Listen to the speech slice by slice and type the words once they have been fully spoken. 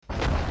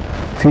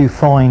if you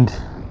find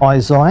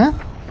Isaiah,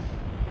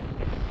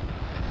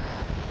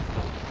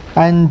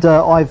 and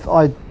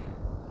I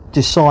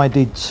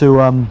decided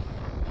to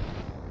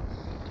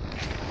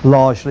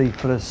largely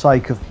for the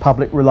sake of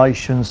public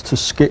relations to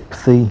skip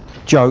the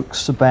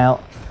jokes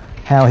about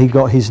how he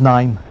got his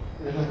name.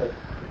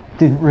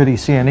 Didn't really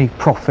see any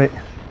profit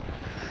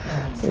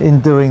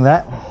in doing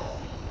that.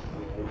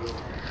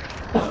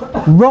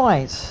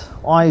 Right,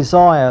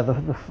 Isaiah,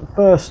 the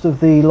first of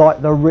the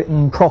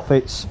written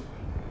prophets.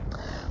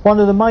 One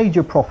of the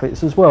major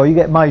prophets as well. You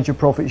get major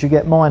prophets, you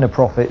get minor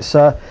prophets.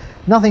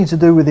 Nothing to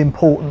do with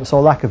importance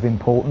or lack of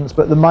importance,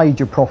 but the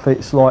major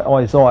prophets like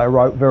Isaiah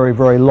wrote very,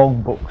 very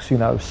long books,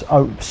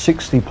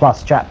 60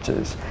 plus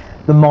chapters.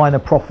 The minor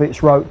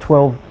prophets wrote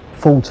 12,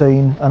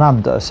 14 and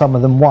under, some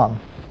of them 1,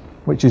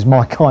 which is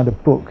my kind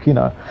of book,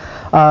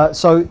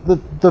 So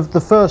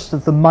the first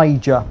of the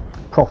major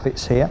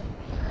prophets here.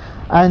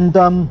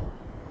 And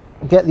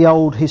get the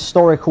old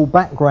historical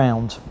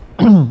background.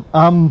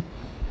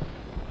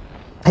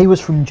 He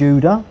was from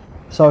Judah,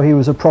 so he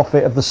was a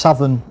prophet of the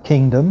southern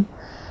kingdom.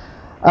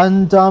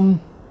 And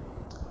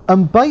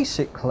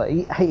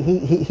basically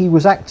he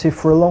was active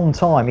for a long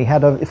time. He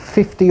had a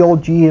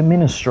 50-odd year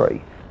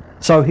ministry.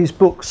 So his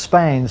book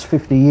spans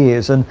 50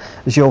 years, and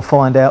as you'll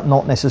find out,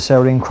 not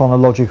necessarily in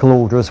chronological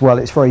order as well.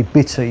 It's very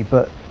bitty,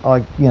 but I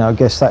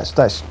guess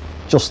that's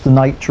just the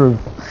nature of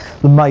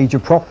the major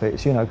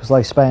prophets, because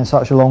they span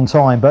such a long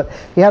time. But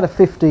he had a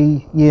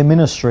 50-year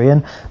ministry,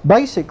 and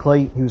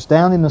basically he was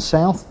down in the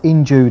south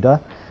in Judah,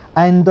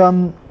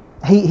 and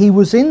he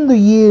was in the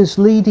years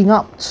leading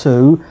up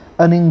to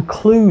and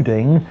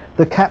including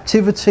the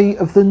captivity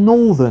of the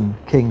northern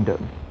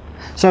kingdom.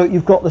 So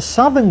you've got the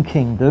southern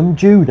kingdom,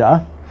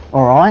 Judah,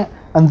 all right,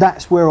 and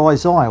that's where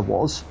Isaiah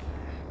was.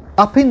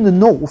 Up in the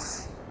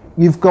north,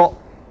 you've got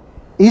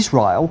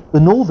Israel, the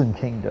northern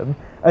kingdom,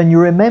 and you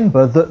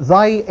remember that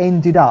they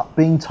ended up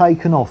being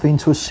taken off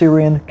into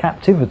Assyrian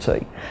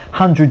captivity.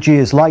 100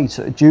 years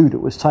later, Judah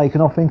was taken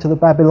off into the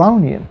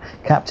Babylonian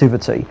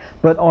captivity.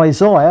 But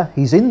Isaiah,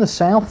 he's in the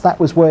south, that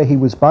was where he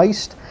was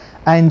based,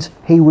 and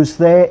he was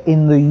there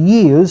in the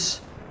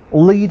years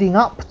leading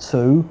up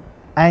to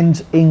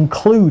and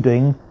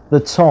including the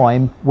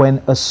time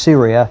when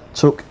Assyria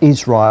took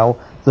Israel,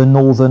 the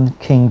northern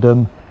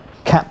kingdom,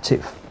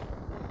 captive.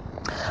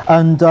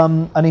 And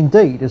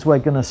indeed, as we're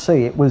going to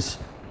see, it was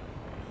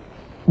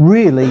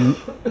really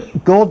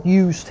God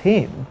used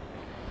him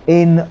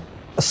in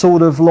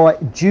sort of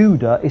like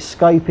Judah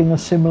escaping a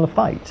similar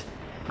fate.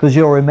 Because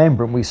you'll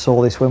remember, and we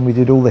saw this when we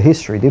did all the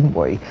history, didn't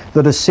we,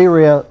 that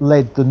Assyria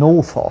led the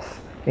north off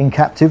in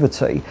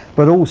captivity,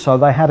 but also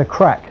they had a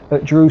crack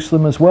at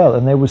Jerusalem as well,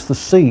 and there was the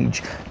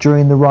siege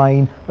during the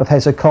reign of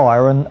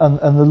Hezekiah, and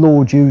the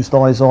Lord used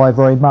Isaiah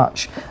very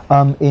much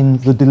in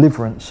the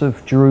deliverance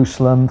of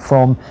Jerusalem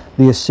from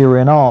the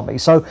Assyrian army.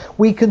 So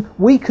we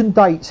can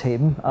date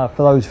him,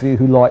 for those of you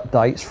who like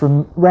dates,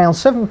 from around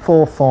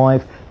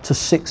 745 to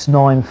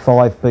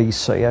 695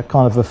 BC, a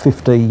kind of a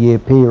 50-year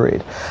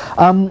period.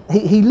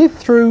 He lived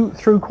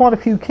through quite a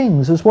few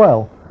kings as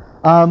well.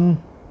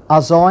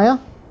 Uzziah,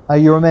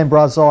 you remember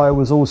Uzziah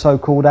was also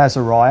called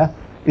Azariah,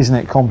 isn't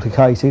it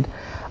complicated?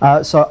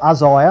 So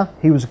Uzziah,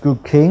 he was a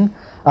good king.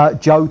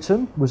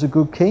 Jotham was a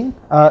good king.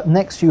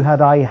 Next you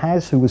had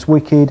Ahaz, who was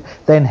wicked.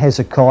 Then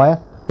Hezekiah,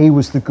 he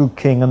was the good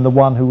king and the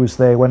one who was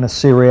there when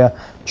Assyria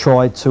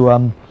tried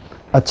to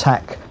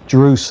attack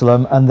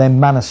Jerusalem. And then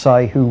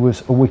Manasseh, who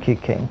was a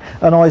wicked king.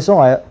 And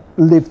Isaiah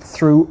lived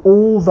through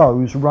all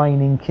those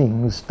reigning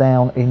kings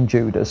down in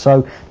Judah.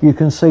 So you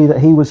can see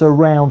that he was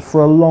around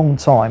for a long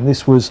time.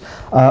 This was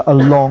a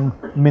long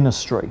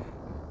ministry.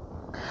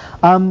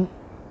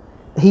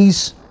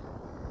 He's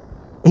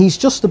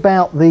just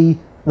about the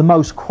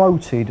most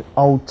quoted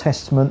Old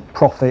Testament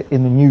prophet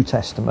in the New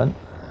Testament.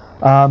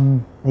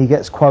 He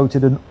gets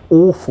quoted an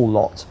awful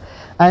lot.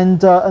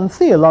 And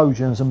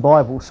theologians and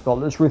Bible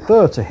scholars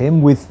refer to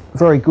him with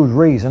very good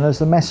reason as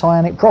the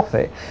Messianic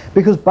prophet,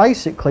 because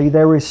basically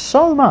there is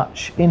so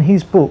much in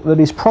his book that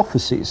is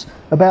prophecies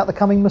about the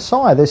coming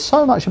Messiah. There's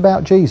so much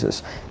about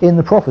Jesus in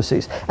the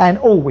prophecies, and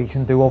all we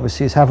can do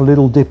obviously is have a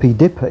little dippy,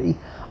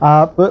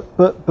 but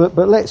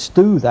let's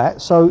do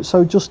that.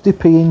 So just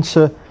dippy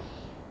into.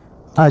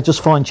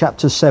 Just find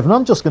chapter 7.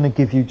 I'm just going to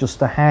give you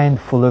just a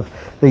handful of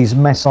these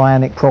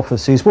messianic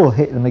prophecies. We'll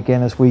hit them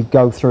again as we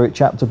go through it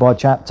chapter by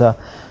chapter.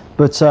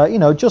 But,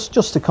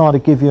 just to kind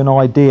of give you an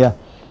idea.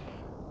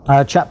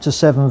 Chapter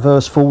 7,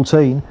 verse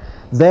 14.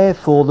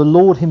 Therefore the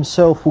Lord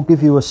himself will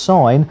give you a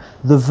sign.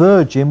 The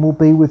virgin will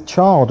be with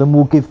child and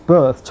will give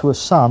birth to a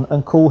son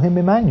and call him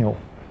Emmanuel.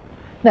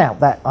 Now,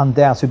 that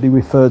undoubtedly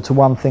referred to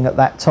one thing at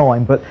that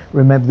time, but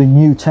remember the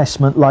New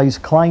Testament lays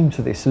claim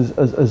to this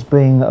as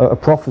being a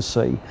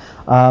prophecy,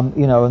 and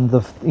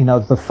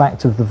the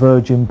fact of the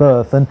virgin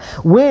birth. And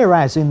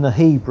whereas in the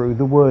Hebrew,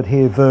 the word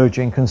here,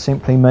 virgin, can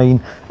simply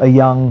mean a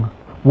young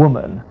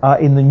woman,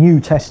 in the New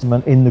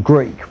Testament, in the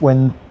Greek,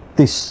 when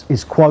this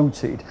is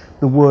quoted,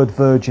 the word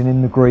virgin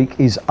in the Greek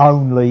is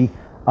only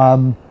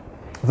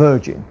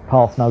virgin,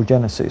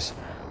 parthenogenesis.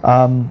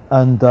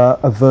 and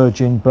a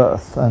virgin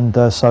birth.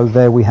 And so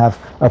there we have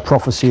a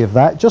prophecy of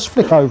that. Just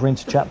flick over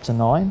into chapter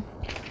 9.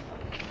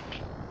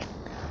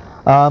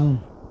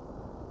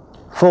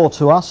 For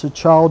to us a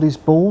child is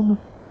born,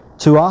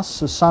 to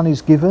us a son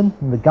is given,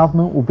 and the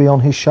government will be on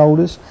his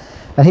shoulders,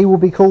 and he will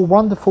be called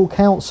Wonderful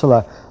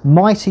Counselor,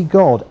 Mighty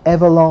God,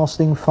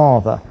 Everlasting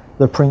Father,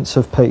 the Prince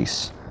of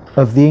Peace.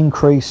 Of the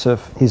increase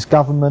of his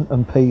government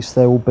and peace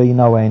there will be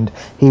no end.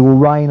 He will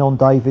reign on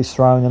David's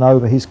throne and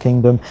over his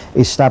kingdom,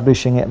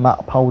 establishing it and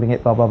upholding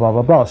it, blah, blah, blah,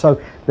 blah, blah.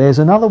 So there's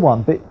another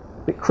one, bit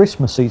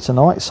Christmassy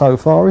tonight so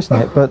far, isn't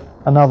it? But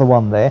another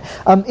one there.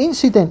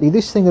 Incidentally,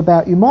 this thing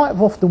about, you might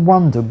have often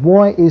wondered,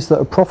 why is that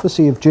a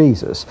prophecy of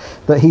Jesus,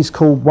 that he's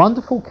called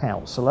Wonderful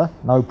Counselor,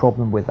 no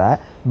problem with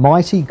that,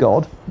 Mighty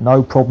God,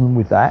 no problem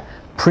with that,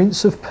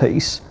 Prince of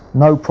Peace,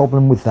 no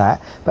problem with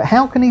that, but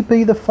how can he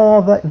be the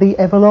Father, the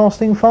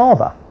Everlasting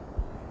Father?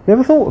 You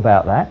ever thought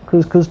about that?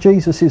 Because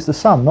Jesus is the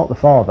Son, not the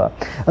Father.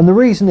 And the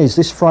reason is,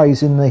 this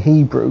phrase in the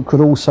Hebrew could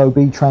also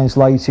be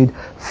translated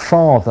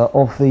Father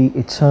of the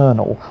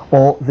Eternal,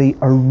 or the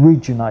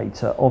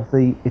Originator of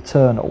the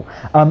Eternal.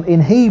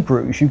 In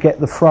Hebrews you get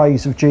the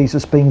phrase of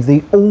Jesus being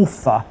the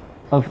author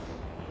of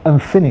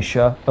and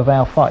finisher of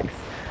our faith.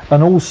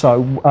 And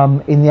also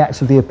in the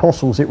Acts of the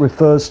Apostles it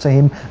refers to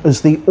him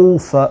as the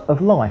author of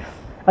life.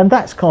 And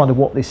that's kind of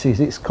what this is.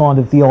 It's kind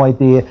of the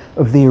idea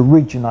of the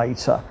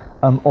originator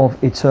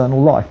of eternal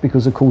life,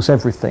 because of course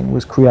everything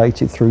was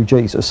created through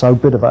Jesus. So a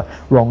bit of a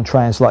wrong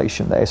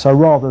translation there. So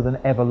rather than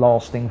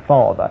everlasting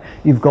Father,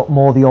 you've got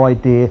more the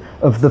idea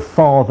of the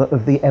Father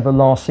of the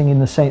everlasting, in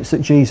the sense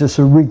that Jesus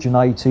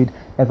originated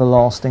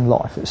everlasting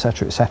life,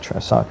 etc.,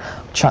 etc. So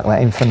chuck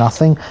that in for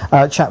nothing.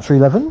 Chapter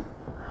 11,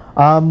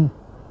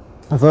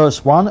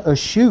 verse 1, a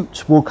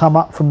shoot will come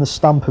up from the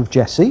stump of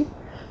Jesse.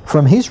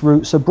 From his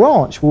roots a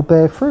branch will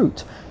bear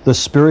fruit. The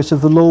Spirit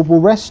of the Lord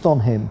will rest on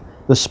him,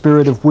 the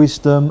Spirit of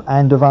wisdom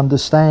and of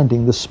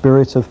understanding, the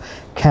Spirit of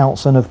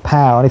counsel and of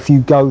power. And if you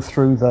go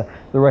through the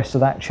rest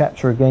of that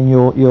chapter again,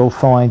 you'll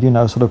find,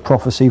 sort of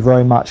prophecy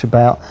very much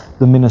about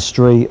the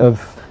ministry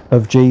of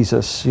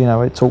Jesus.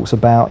 It talks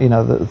about,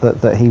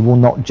 that he will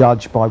not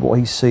judge by what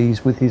he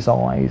sees with his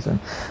eyes and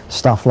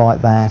stuff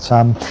like that.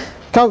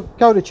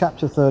 Go to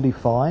chapter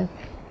 35.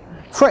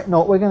 Fret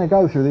not, we're going to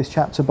go through this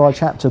chapter by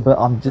chapter, but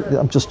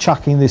I'm just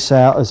chucking this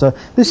out as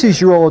this is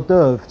your hors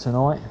d'oeuvre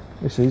tonight.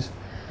 This is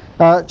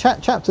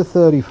chapter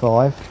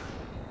 35,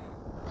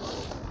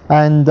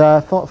 and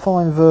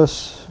find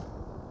verse,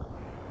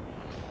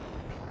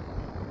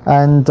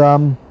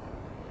 and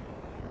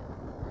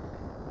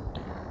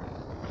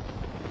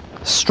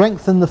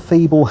strengthen the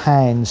feeble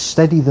hands,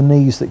 steady the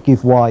knees that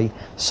give way.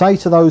 Say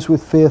to those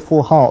with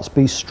fearful hearts,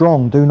 be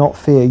strong, do not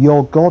fear.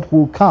 Your God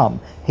will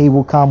come. He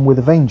will come with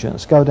a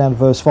vengeance. Go down to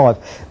verse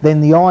 5.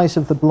 Then the eyes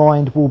of the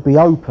blind will be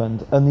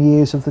opened and the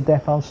ears of the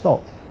deaf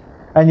unstopped.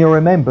 And you'll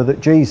remember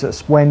that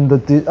Jesus, when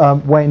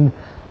the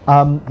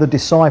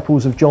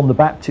disciples of John the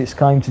Baptist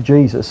came to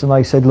Jesus and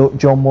they said, look,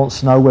 John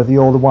wants to know whether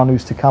you're the one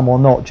who's to come or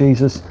not.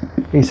 Jesus,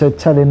 he said,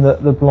 tell him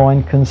that the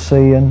blind can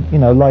see, and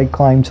lay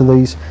claim to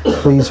these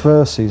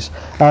verses.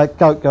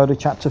 Go to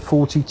chapter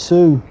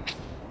 42,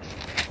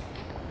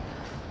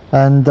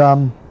 and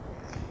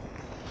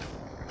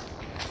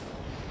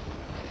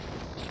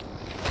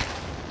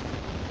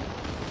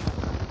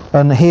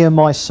here is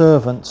my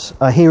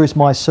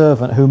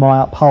servant whom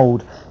I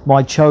uphold,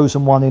 my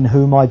chosen one in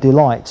whom I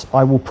delight.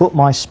 I will put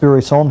my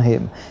spirit on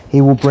him.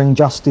 He will bring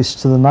justice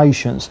to the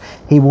nations.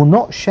 He will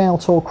not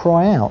shout or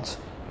cry out,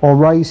 or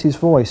raise his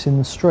voice in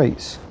the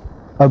streets.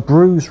 A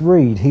bruised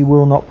reed he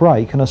will not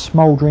break, and a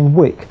smouldering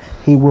wick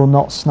he will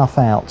not snuff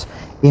out.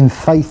 In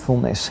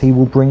faithfulness he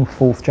will bring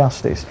forth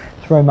justice.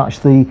 It's very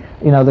much the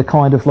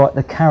kind of like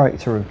the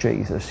character of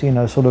Jesus,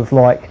 sort of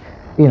like,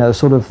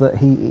 sort of that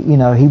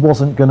he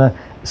wasn't going to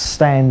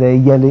stand there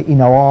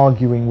yelling,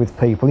 arguing with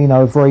people,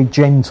 very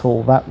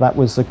gentle. That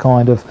was the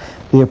kind of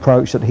the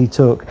approach that he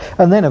took.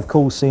 And then of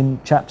course in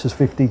chapters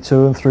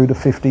 52 and through to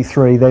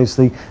 53 there's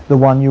the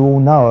one you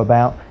all know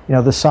about,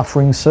 the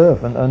suffering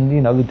servant, and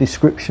the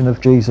description of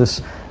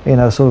Jesus, sort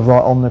of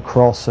like on the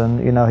cross,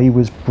 and he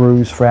was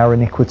bruised for our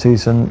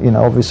iniquities, and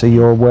obviously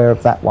you're aware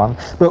of that one,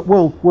 but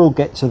we'll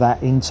get to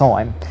that in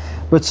time.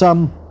 But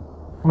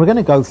we're going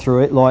to go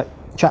through it like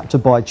chapter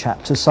by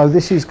chapter, so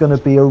this is going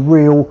to be a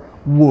real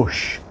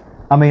whoosh.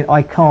 I mean,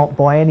 I can't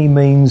by any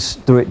means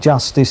do it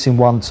justice in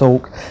one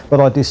talk, but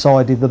I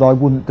decided that I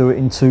wouldn't do it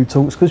in two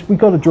talks, because we've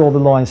got to draw the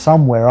line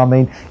somewhere. I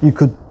mean, you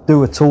could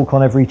do a talk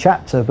on every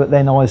chapter, but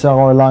then Isaiah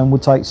alone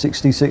would take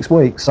 66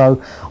 weeks. So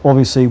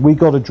obviously we've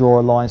got to draw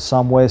a line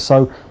somewhere,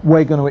 so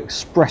we're going to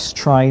express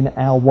train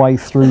our way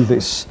through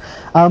this.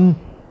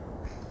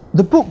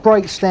 The book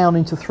breaks down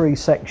into three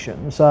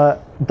sections.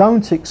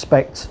 Don't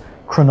expect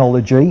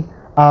chronology.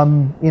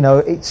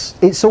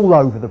 It's all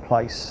over the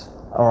place,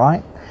 all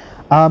right?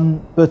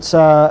 But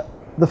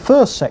the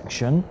first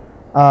section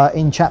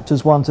in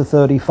chapters 1 to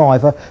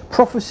 35 are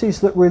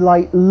prophecies that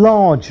relate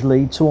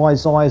largely to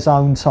Isaiah's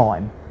own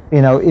time.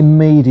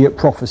 immediate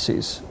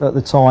prophecies at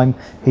the time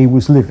he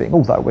was living,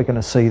 although we're going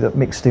to see that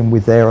mixed in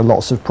with there are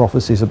lots of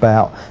prophecies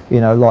about,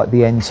 like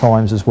the end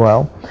times as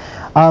well.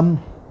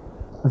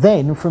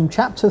 Then from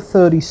chapter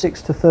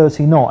 36 to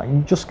 39,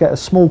 you just get a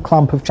small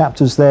clump of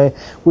chapters there,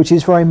 which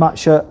is very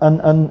much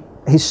an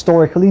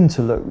historical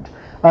interlude.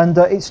 And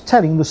it's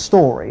telling the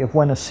story of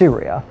when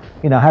Assyria,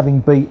 having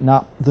beaten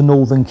up the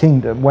northern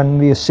kingdom, when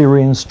the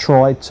Assyrians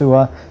tried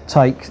to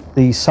take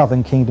the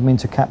southern kingdom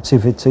into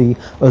captivity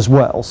as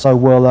well. So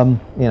we'll,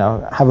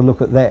 have a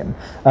look at them.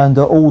 And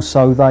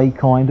also they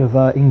kind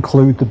of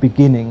include the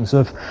beginnings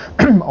of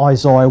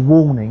Isaiah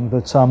warning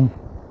that,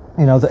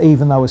 that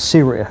even though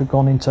Assyria had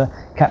gone into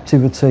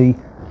captivity,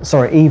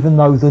 even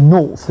though the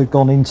north had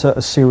gone into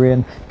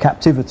Assyrian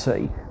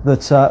captivity,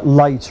 that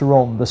later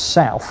on the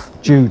south,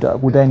 Judah,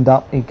 would end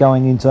up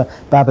going into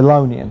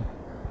Babylonian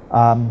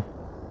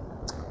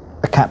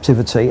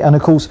captivity. And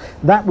of course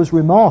that was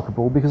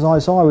remarkable because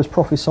Isaiah was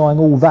prophesying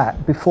all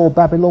that before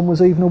Babylon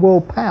was even a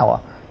world power.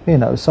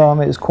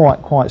 So it's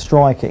quite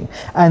striking.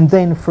 And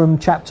then from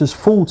chapters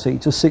 40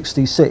 to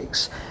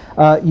 66,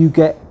 you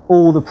get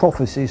all the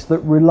prophecies that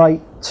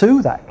relate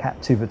to that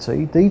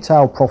captivity,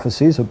 detailed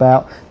prophecies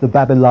about the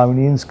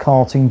Babylonians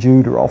carting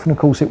Judah off, and of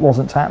course it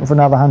wasn't to happen for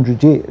another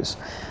 100 years.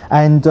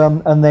 And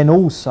then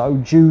also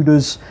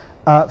Judah's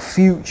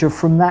future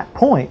from that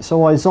point.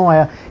 So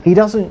Isaiah, he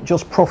doesn't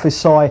just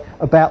prophesy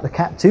about the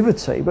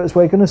captivity, but as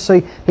we're going to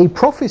see, he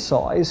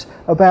prophesies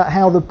about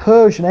how the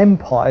Persian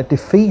Empire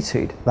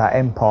defeated that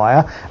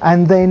empire,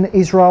 and then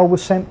Israel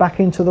was sent back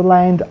into the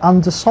land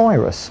under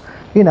Cyrus.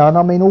 And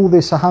I mean all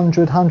this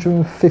 100,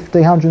 150,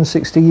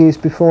 160 years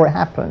before it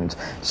happened.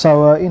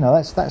 So,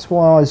 that's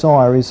why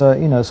Isaiah is,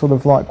 sort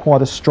of like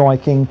quite a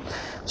striking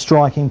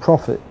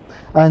prophet.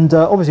 And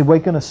obviously we're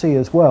going to see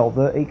as well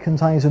that it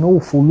contains an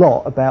awful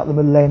lot about the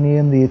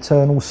millennium, the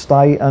eternal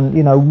state, and,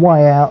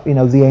 way out,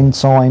 the end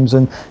times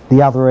and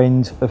the other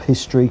end of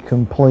history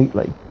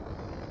completely.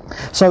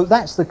 So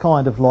that's the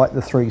kind of like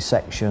the three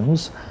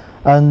sections.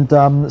 And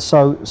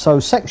so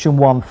section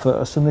 1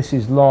 first, and this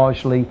is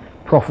largely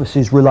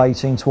prophecies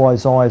relating to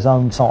Isaiah's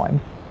own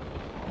time,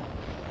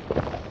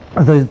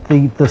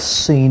 the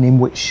scene in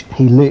which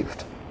he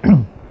lived.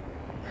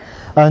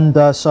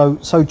 And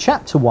so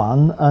chapter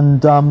 1,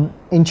 and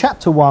in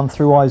chapter 1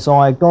 through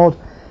Isaiah, God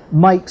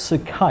makes a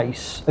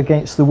case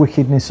against the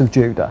wickedness of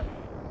Judah.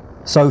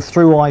 So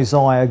through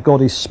Isaiah,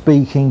 God is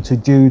speaking to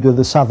Judah,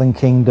 the southern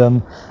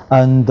kingdom,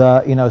 and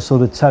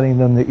sort of telling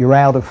them that you're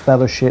out of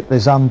fellowship,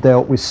 there's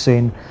undealt with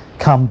sin,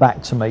 come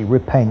back to me,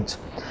 repent.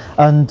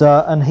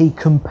 And he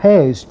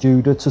compares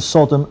Judah to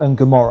Sodom and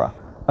Gomorrah,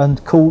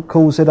 and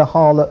calls it a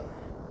harlot,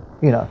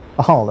 a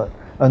harlot.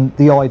 And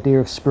the idea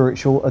of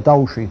spiritual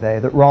adultery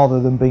there, that rather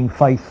than being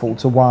faithful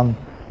to one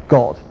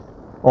God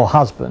or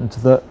husband,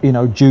 that,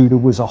 Judah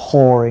was a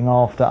whoring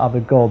after other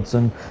gods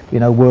and,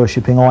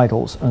 worshipping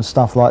idols and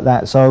stuff like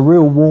that. So a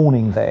real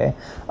warning there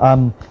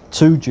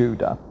to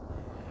Judah,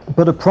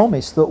 but a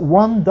promise that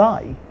one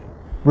day,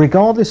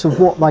 regardless of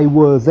what they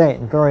were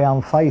then, very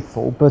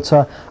unfaithful, but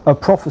a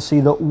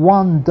prophecy that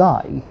one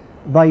day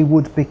they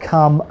would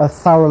become a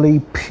thoroughly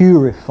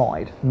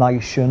purified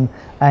nation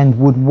and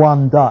would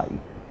one day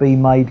be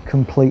made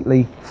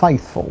completely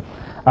faithful.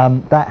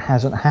 That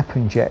hasn't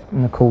happened yet,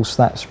 and of course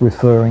that's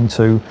referring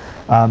to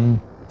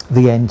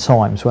the end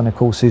times, when of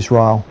course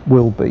Israel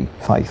will be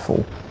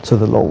faithful to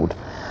the Lord.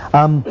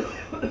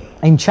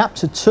 In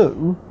chapter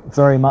 2,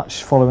 very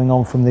much following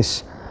on from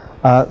this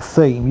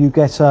theme, you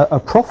get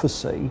a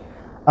prophecy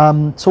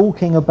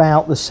talking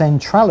about the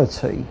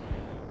centrality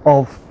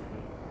of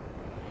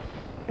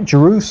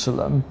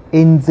Jerusalem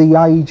in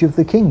the age of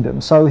the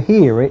kingdom. So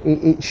here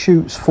it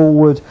shoots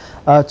forward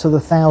to the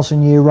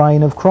 1,000-year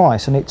reign of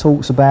Christ, and it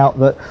talks about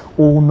that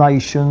all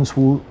nations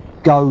will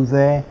go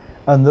there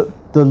and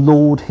that the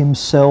Lord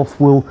himself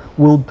will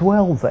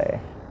dwell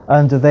there.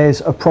 And there's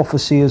a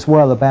prophecy as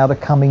well about a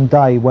coming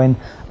day when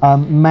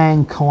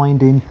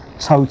mankind in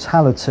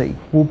totality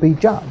will be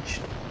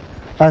judged.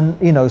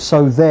 And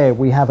so there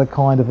we have a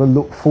kind of a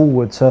look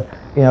forward to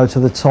to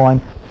the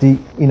time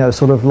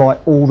sort of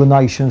like all the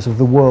nations of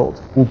the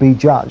world will be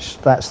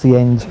judged. That's the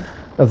end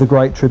of the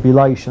Great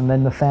Tribulation,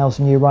 then the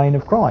 1,000-year reign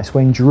of Christ,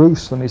 when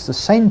Jerusalem is the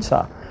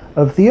centre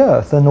of the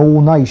earth and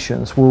all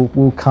nations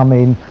will come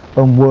in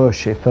and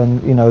worship.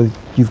 And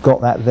you've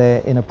got that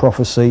there in a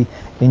prophecy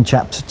in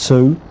chapter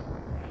 2.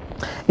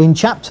 In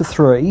chapter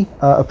 3,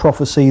 a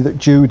prophecy that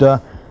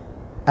Judah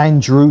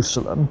and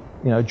Jerusalem,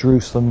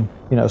 Jerusalem,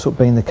 sort of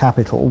being the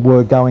capital,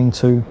 were going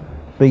to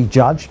be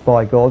judged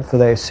by God for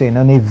their sin,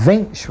 and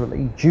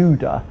eventually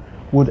Judah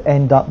would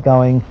end up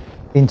going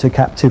into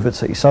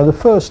captivity. So the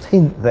first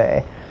hint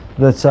there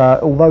that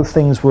although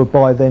things were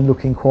by then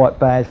looking quite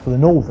bad for the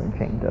northern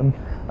kingdom,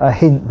 a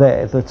hint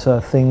there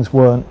that things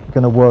weren't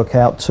going to work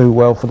out too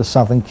well for the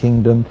southern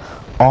kingdom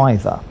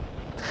either.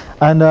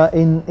 And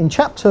in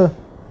chapter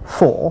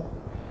 4,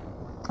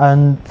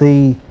 and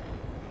the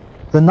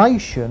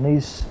nation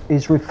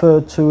is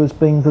referred to as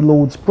being the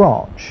Lord's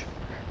branch.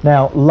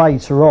 Now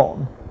later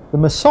on the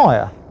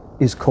Messiah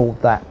is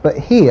called that, but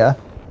here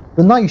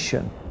the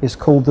nation is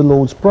called the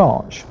Lord's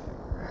branch.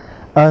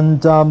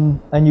 And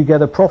you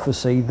get a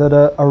prophecy that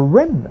a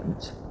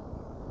remnant,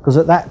 because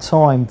at that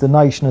time the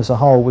nation as a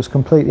whole was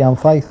completely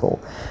unfaithful,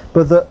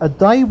 but that a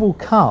day will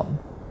come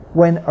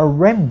when a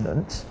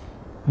remnant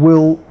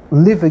will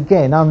live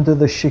again under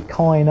the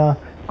Shekinah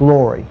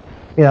glory.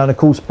 You know, and of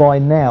course by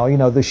now, you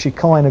know, the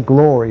Shekinah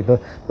glory,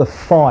 the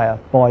fire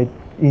by,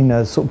 you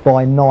know, sort of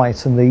by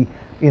night, and the,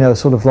 you know,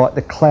 sort of like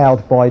the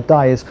cloud by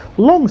day, is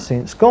long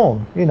since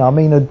gone. You know, I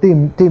mean, a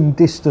dim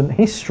distant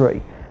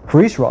history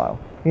for Israel,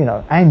 you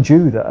know, and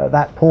Judah at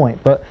that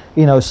point. But,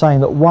 you know, saying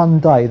that one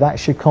day that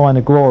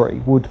Shekinah glory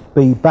would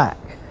be back,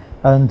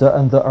 and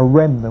that a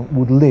remnant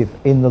would live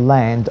in the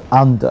land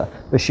under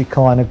the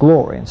Shekinah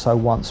glory. And so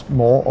once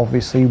more,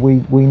 obviously,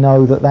 we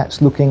know that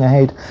that's looking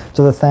ahead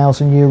to the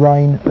 1,000-year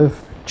reign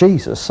of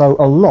Jesus. So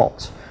a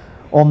lot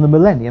on the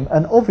millennium,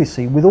 and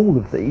obviously with all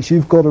of these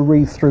you've got to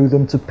read through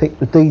them to pick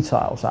the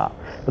details up.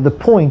 But the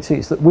point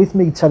is that with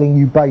me telling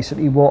you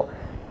basically what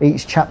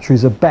each chapter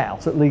is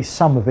about, at least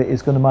some of it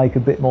is going to make a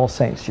bit more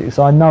sense to you.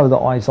 So I know that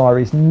Isaiah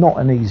is not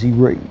an easy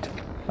read,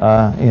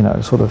 you know,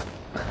 sort of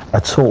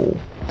at all.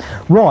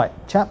 Right,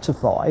 chapter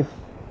 5.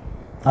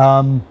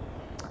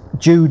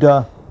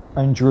 Judah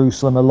and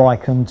Jerusalem are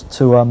likened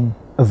to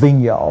a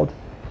vineyard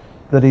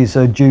that is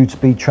due to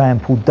be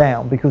trampled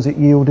down because it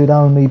yielded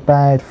only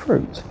bad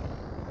fruit.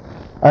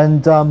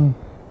 And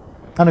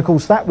of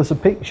course that was a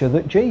picture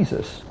that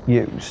Jesus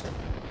used,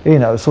 you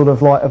know, sort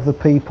of like of the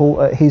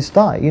people at his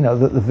day, you know,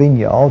 that the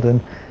vineyard,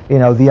 and, you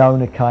know, the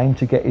owner came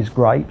to get his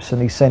grapes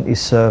and he sent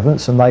his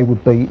servants and they were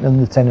beaten and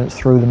the tenants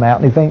threw them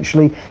out, and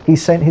eventually he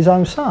sent his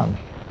own son,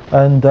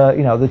 and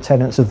you know, the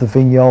tenants of the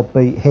vineyard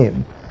beat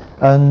him.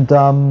 And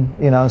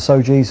you know,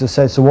 so Jesus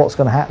said, so what's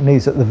going to happen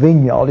is that the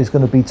vineyard is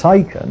going to be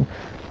taken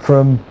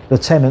from the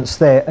tenants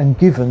there and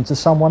given to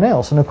someone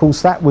else. And of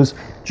course that was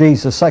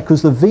Jesus said,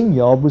 because the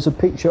vineyard was a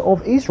picture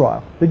of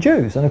Israel, the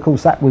Jews. And of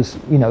course that was,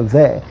 you know,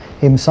 there,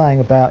 him saying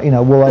about, you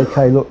know, well,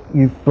 okay, look,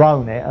 you've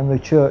blown it, and the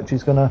church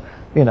is going to,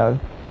 you know,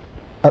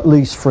 at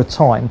least for a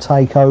time,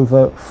 take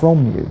over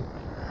from you.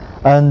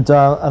 And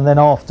then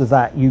after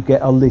that you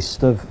get a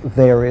list of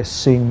various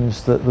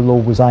sins that the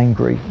Lord was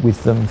angry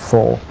with them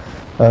for,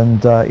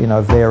 and you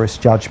know, various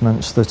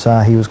judgments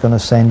that he was going to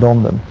send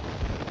on them.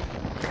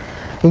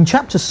 In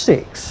chapter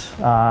 6,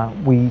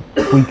 we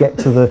get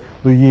to the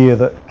year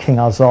that King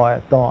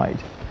Uzziah died,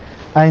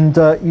 and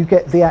you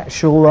get the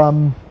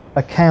actual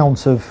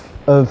account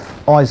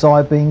of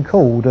Isaiah being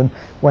called, and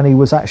when he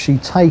was actually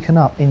taken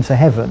up into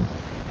heaven.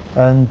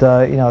 And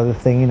you know, the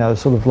thing, you know,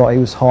 sort of like he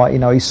was high, you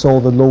know, he saw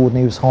the Lord and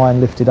he was high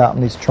and lifted up,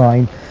 and his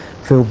train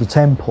filled the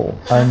temple.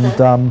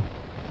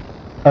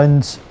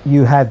 And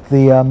you had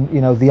the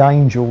you know, the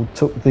angel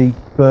took the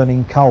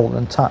burning coal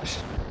and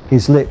touched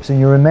his lips,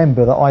 and you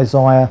remember that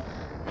Isaiah,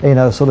 you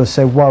know, sort of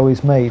said, woe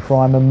is me,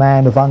 for I'm a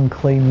man of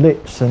unclean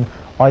lips, and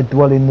I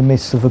dwell in the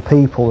midst of a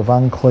people of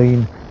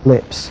unclean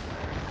lips.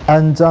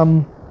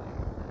 And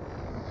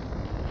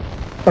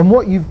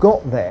what you've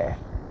got there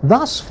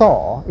thus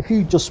far, if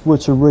you just were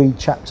to read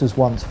chapters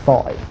 1 to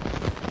 5,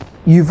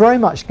 you very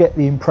much get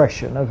the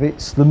impression of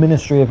it's the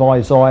ministry of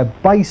Isaiah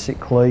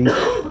basically,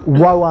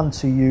 woe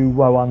unto you,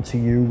 woe unto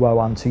you, woe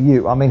unto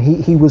you. I mean,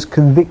 he was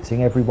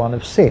convicting everyone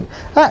of sin.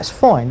 That's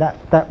fine.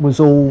 That was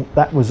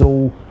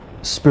all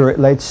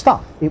spirit-led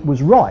stuff. It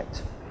was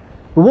right.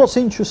 But what's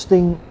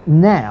interesting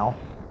now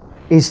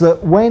is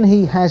that when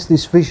he has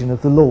this vision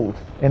of the Lord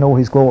in all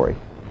his glory,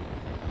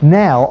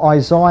 now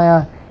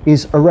Isaiah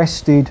is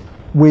arrested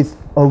with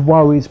a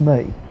woe is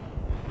me.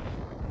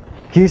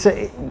 You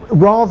say,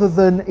 rather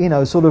than, you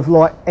know, sort of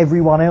like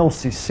everyone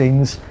else's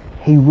sins,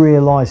 he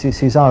realises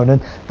his own.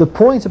 And the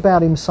point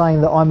about him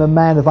saying that I'm a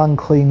man of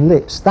unclean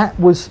lips, that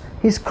was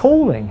his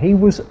calling. He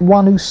was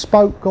one who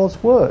spoke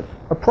God's word,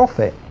 a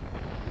prophet.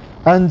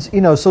 And, you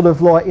know, sort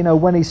of like, you know,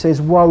 when he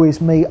says, woe is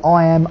me,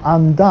 I am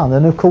undone.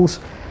 And of course,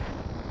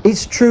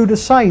 it's true to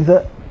say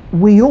that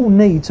we all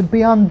need to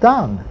be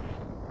undone.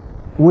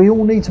 We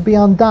all need to be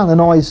undone. And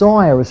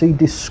Isaiah, as he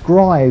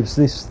describes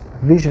this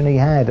vision he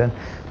had and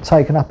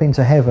taken up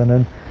into heaven,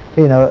 and,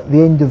 you know, at the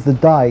end of the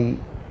day,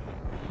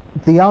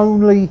 the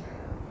only,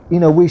 you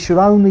know, we should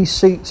only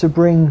seek to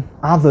bring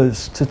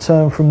others to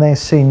turn from their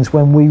sins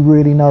when we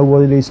really know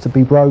what it is to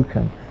be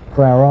broken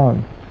for our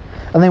own.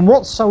 And then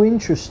what's so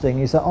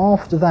interesting is that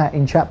after that,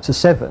 in chapter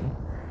 7,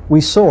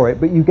 we saw it,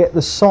 but you get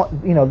the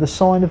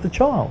sign of the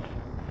child,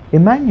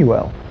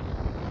 Emmanuel.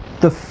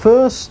 The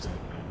first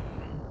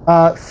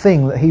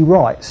thing that he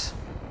writes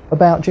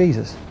about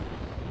Jesus.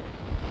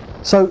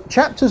 So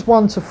chapters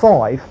 1 to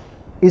 5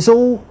 is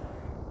all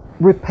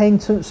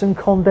repentance and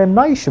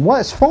condemnation. Well,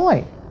 that's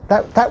fine.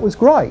 That was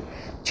great.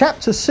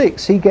 Chapter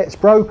 6, he gets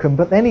broken,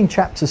 but then in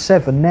chapter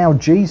 7, now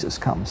Jesus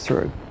comes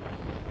through.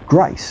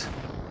 Grace.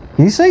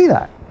 You see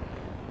that?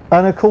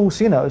 And of course,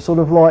 you know, sort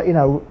of like, you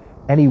know,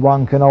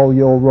 anyone can, oh,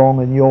 you're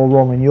wrong and you're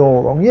wrong and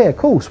you're wrong. Yeah, of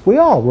course, we're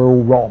all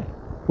wrong.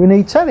 We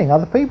need telling.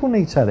 Other people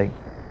need telling.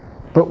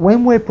 But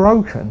when we're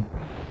broken,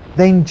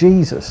 then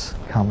Jesus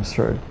comes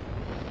through.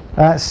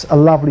 That's a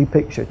lovely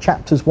picture.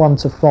 Chapters 1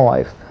 to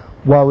 5,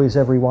 woe is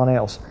everyone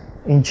else.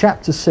 In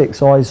chapter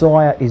 6,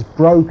 Isaiah is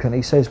broken.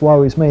 He says,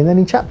 woe is me. And then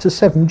in chapter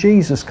 7,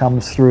 Jesus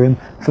comes through him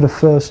for the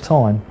first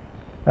time.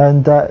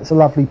 And it's a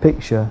lovely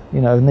picture,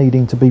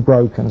 needing to be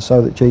broken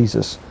so that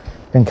Jesus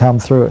can come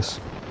through us.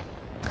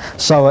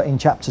 So in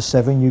chapter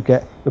 7, you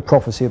get the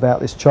prophecy about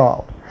this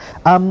child.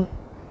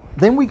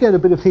 Then we get a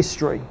bit of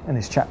history in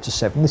this chapter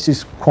 7. This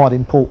is quite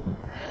important.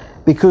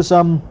 Because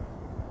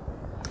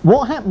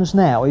what happens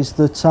now is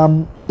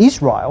that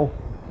Israel,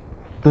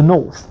 the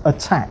north,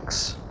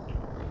 attacks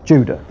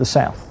Judah, the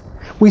south.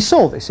 We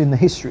saw this in the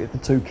history of the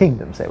two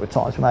kingdoms. There were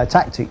times when they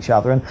attacked each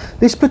other, and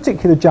this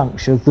particular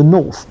juncture, the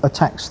north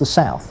attacks the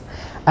south.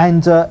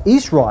 And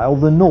Israel,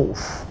 the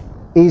north,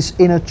 is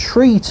in a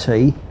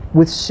treaty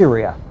with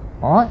Syria,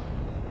 all right?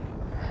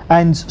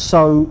 And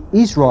so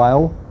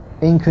Israel,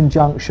 in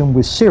conjunction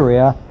with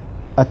Syria,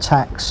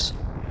 attacks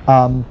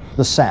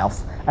the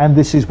south. And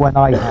this is when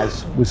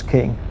Ahaz was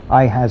king.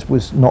 Ahaz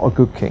was not a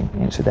good king,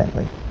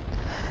 incidentally.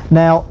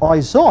 Now,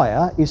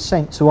 Isaiah is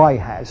sent to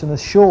Ahaz and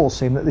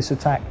assures him that this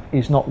attack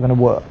is not going to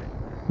work,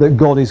 that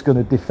God is going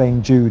to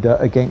defend Judah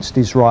against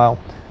Israel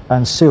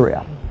and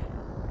Syria.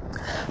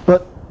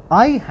 But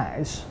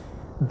Ahaz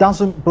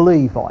doesn't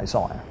believe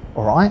Isaiah,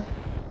 all right?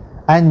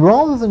 And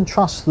rather than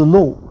trust the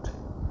Lord,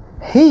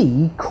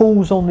 he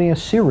calls on the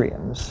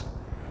Assyrians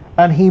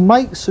and he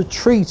makes a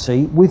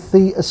treaty with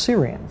the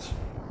Assyrians.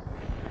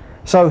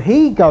 So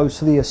he goes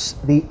to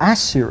the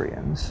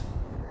Assyrians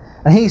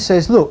and he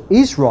says, look,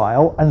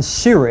 Israel and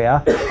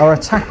Syria are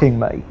attacking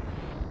me.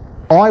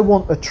 I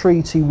want a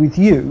treaty with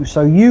you,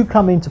 so you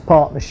come into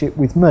partnership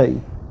with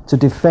me to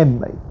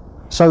defend me.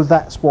 So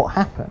that's what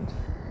happened.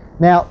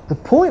 Now, the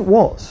point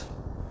was,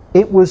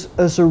 it was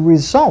as a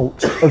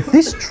result of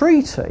this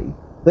treaty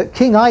that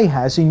King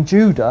Ahaz in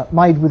Judah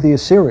made with the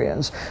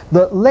Assyrians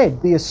that led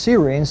the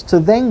Assyrians to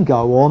then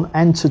go on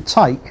and to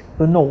take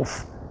the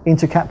north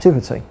into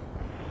captivity.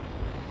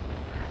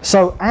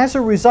 So as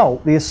a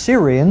result, the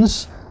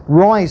Assyrians,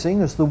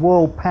 rising as the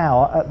world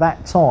power at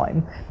that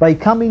time, they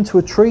come into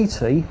a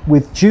treaty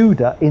with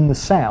Judah in the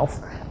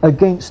south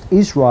against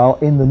Israel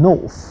in the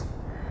north.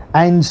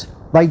 And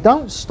they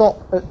don't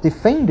stop at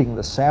defending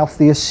the south.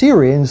 The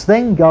Assyrians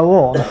then go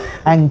on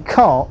and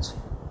cart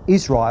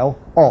Israel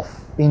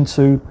off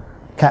into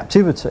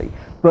captivity.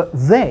 But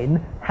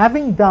then,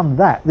 having done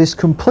that, this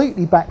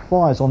completely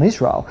backfires on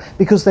Israel,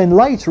 because then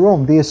later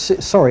on,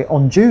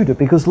 on Judah,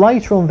 because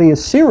later on the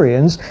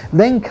Assyrians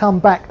then come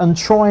back and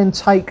try and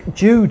take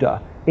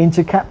Judah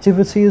into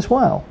captivity as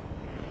well.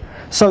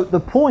 So the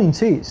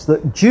point is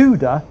that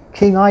Judah,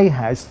 King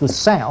Ahaz, the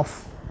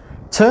south,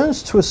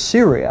 turns to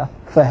Assyria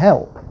for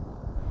help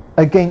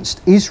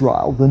against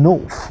Israel, the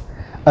north.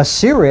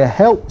 Assyria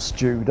helps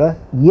Judah,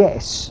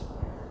 yes,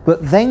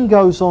 but then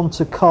goes on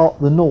to cart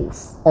the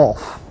north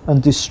off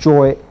and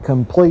destroy it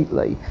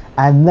completely,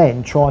 and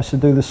then tries to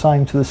do the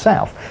same to the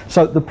south.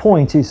 So the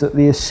point is that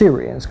the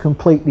Assyrians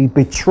completely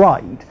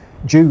betrayed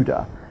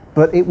Judah,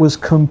 but it was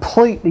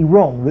completely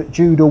wrong that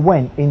Judah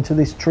went into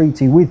this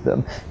treaty with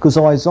them, because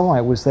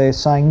Isaiah was there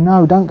saying,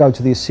 no, don't go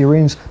to the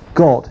Assyrians,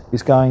 God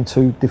is going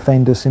to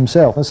defend us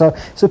himself. And so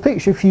it's a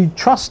picture, if you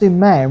trust in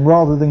man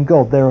rather than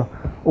God, there are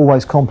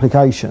always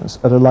complications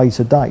at a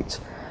later date.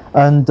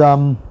 And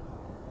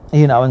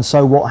and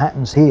so what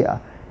happens here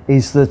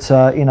is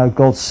that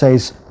God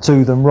says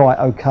to them, right,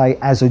 okay,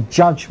 as a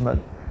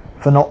judgment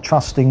for not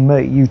trusting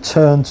me, you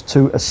turned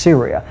to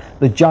Assyria.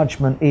 The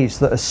judgment is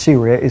that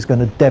Assyria is going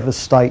to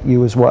devastate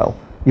you as well.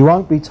 You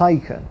won't be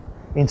taken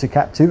into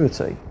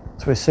captivity.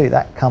 So we see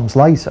that comes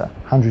later,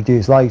 100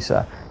 years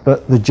later.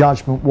 But the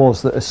judgment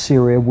was that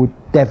Assyria would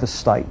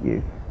devastate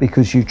you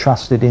because you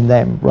trusted in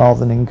them rather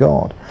than in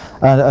God.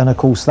 And of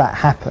course that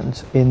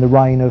happened in the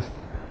reign of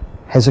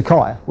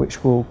Hezekiah,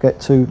 which we'll get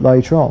to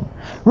later on.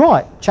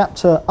 Right,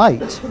 chapter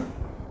 8.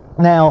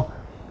 Now,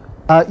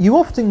 you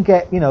often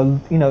get,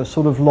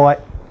 sort of like,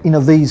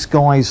 these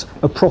guys,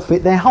 a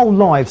prophet, their whole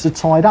lives are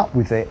tied up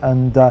with it.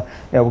 And we're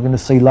going to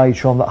see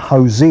later on that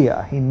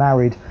Hosea, he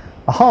married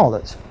a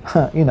harlot,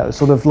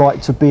 sort of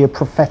like to be a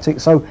prophetic.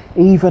 So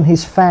even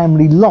his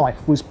family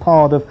life was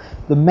part of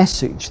the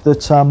message that,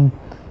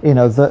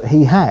 that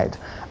he had.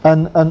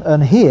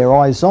 And here,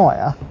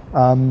 Isaiah,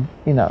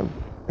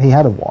 he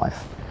had a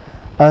wife.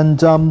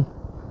 And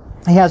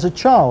he has a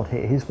child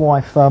here. His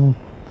wife,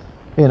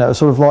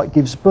 sort of like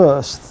gives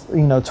birth,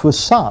 to a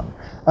son.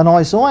 And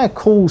Isaiah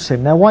calls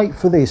him, now wait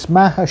for this,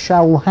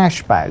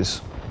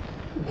 Mahashalal-Hashbaz.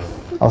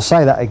 I'll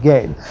say that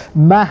again.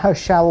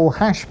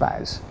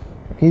 Mahashalal-Hashbaz.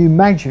 Can you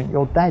imagine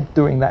your dad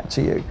doing that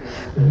to you?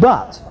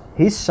 But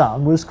his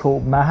son was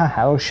called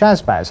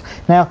Mahashalal-Shazbaz.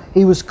 Now,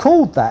 he was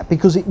called that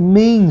because it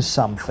means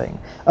something.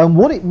 And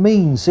what it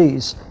means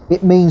is,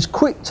 it means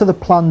quick to the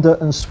plunder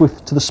and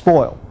swift to the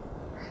spoil.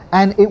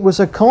 And it was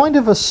a kind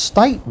of a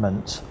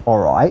statement, all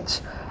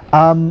right,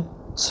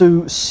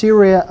 to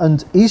Syria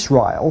and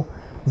Israel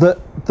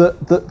that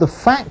the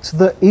fact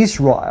that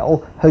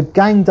Israel had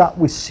ganged up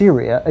with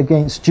Syria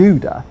against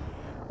Judah,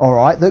 all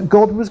right, that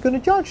God was going to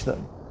judge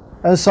them.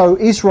 And so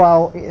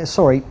Israel,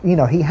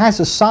 he has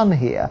a son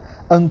here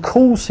and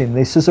calls him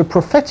this as a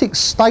prophetic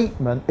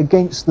statement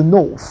against the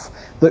north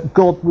that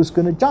God was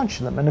going to judge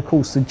them. And of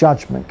course the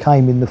judgment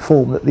came in the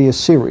form that the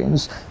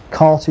Assyrians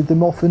carted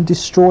them off and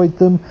destroyed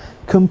them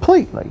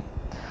completely.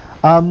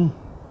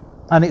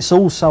 And it's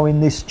also in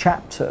this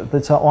chapter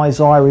that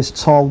Isaiah is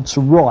told to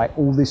write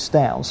all this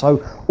down.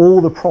 So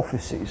all the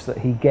prophecies that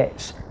he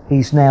gets,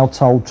 he's now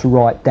told to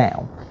write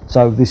down.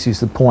 So this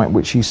is the point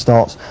which he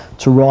starts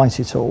to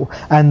write it all.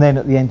 And then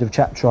at the end of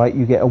chapter 8,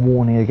 you get a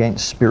warning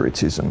against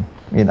spiritism,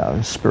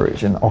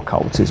 spiritism,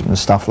 occultism and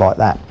stuff like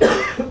that.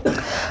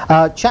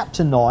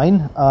 Chapter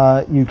 9,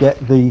 you get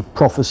the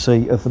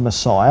prophecy of the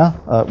Messiah,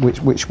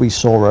 which we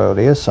saw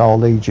earlier. So I'll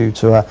lead you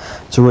to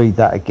read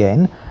that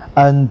again.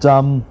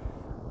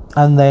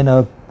 And then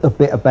a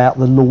bit about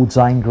the Lord's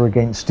anger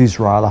against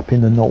Israel up in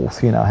the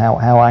north,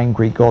 how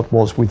angry God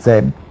was with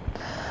them.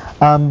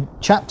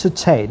 Chapter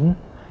 10,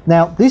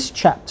 now this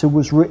chapter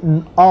was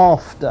written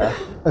after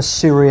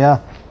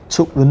Assyria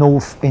took the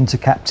north into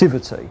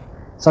captivity.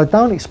 So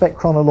don't expect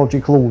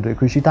chronological order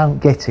because you don't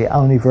get it,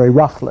 only very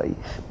roughly.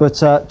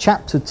 But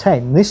chapter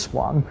 10, this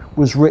one,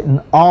 was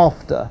written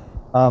after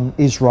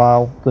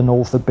Israel, the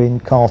north, had been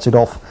carted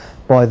off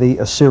by the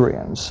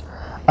Assyrians.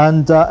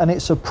 And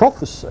it's a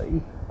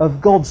prophecy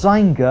of God's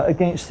anger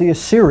against the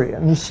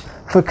Assyrians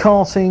for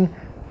carting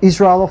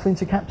Israel off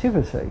into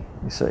captivity,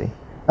 you see.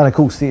 And of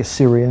course the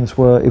Assyrians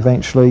were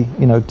eventually,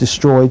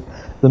 destroyed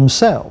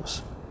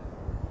themselves.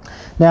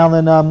 Now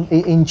then,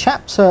 in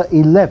chapter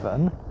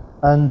 11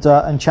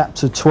 and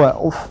chapter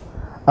 12,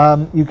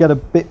 you get a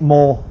bit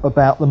more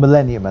about the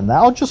millennium and that.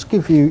 I'll just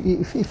give you,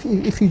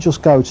 if you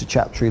just go to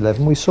chapter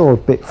 11, we saw a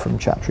bit from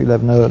chapter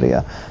 11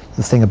 earlier,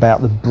 the thing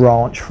about the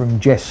branch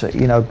from Jesse,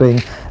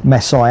 being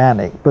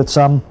messianic,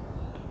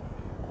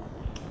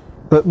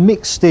 but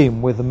mixed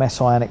in with the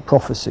messianic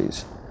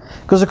prophecies.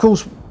 Because of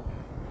course,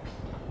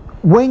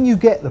 when you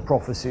get the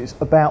prophecies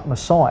about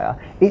Messiah,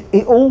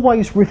 it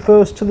always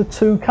refers to the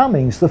two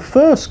comings. The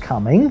first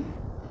coming,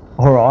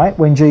 all right,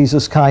 when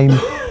Jesus came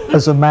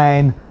as a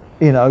man,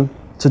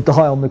 to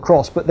die on the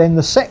cross, but then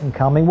the second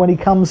coming when he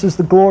comes as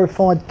the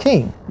glorified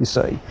King, you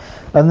see.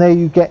 And there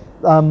you get,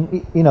 the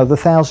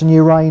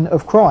 1,000-year reign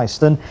of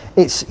Christ. And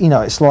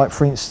it's like,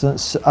 for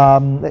instance,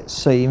 let's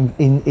see,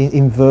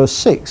 in verse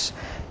 6,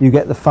 you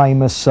get the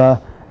famous,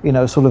 sort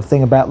of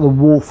thing about the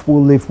wolf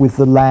will live with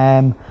the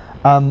lamb,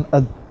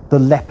 the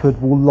leopard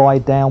will lie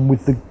down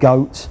with the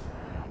goat,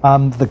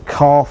 the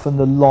calf and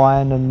the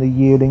lion and the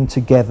yearling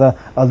together,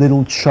 a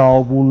little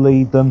child will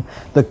lead them,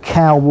 the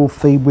cow will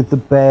feed with the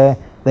bear,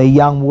 their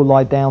young will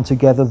lie down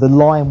together, the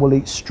lion will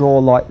eat straw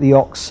like the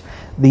ox,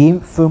 the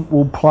infant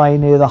will play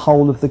near the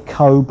hole of the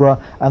cobra,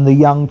 and the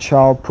young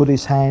child put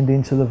his hand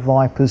into the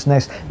viper's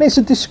nest. And it's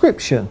a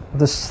description of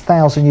the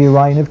 1,000-year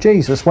reign of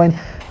Jesus, when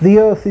the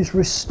earth is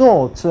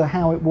restored to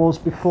how it was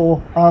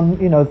before,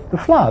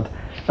 the flood.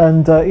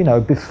 And,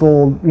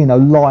 before,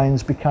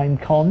 lions became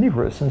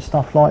carnivorous and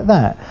stuff like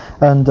that.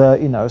 And,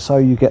 so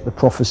you get the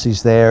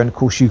prophecies there. And, of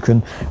course, you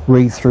can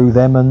read through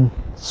them and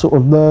sort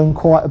of learn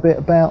quite a bit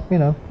about,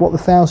 what the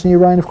 1,000-year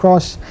reign of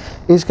Christ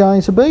is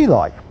going to be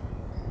like.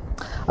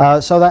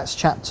 So that's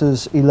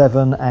chapters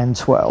 11 and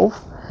 12.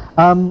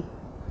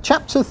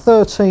 Chapter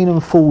 13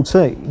 and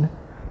 14,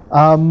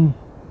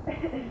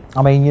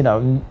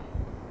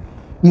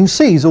 you can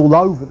see he's all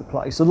over the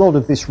place. A lot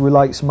of this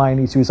relates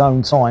mainly to his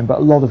own time, but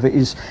a lot of it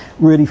is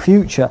really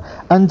future.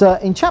 And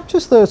in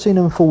chapters 13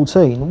 and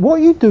 14,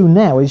 what you do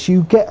now is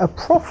you get a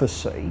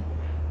prophecy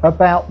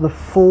about the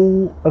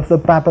fall of the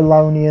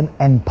Babylonian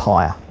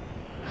Empire.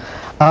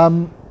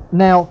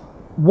 Now,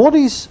 what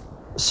is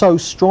so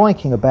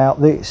striking about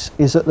this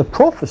is that the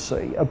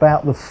prophecy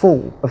about the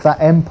fall of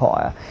that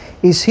empire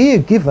is here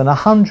given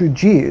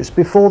 100 years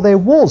before there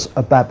was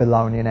a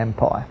Babylonian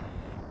Empire.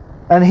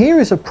 And here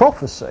is a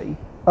prophecy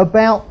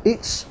about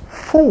its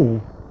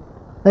fall.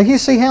 Now you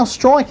see how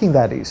striking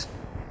that is.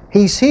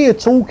 He's here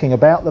talking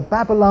about the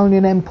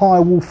Babylonian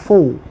Empire will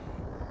fall.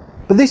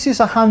 But this is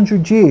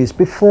 100 years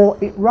before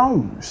it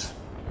rose,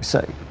 you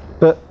see.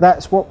 But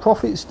that's what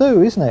prophets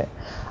do, isn't it?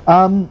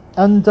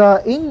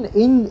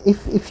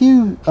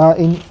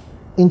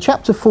 In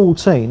chapter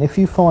 14, if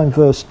you find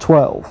verse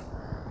 12,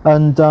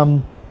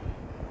 and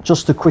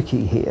just a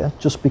quickie here,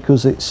 just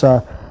because it's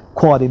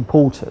quite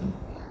important.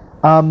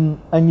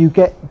 And you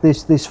get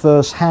this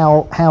verse,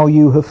 how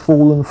you have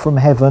fallen from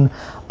heaven,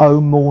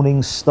 O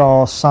morning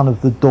star, son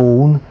of the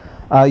dawn.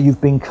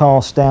 You've been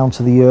cast down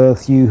to the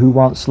earth, you who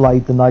once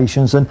laid the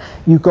nations. And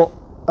you've got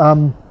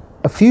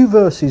a few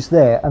verses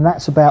there, and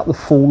that's about the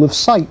fall of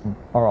Satan,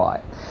 all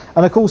right.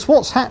 And of course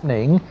what's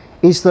happening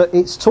is that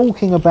it's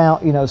talking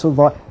about, sort of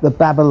like the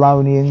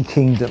Babylonian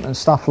kingdom and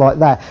stuff like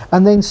that.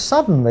 And then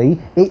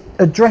suddenly it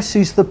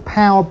addresses the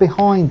power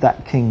behind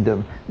that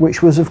kingdom,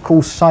 which was, of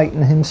course,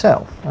 Satan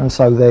himself. And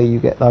so there you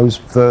get those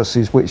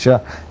verses which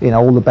are,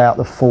 all about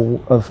the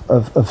fall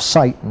of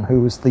Satan, who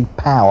was the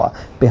power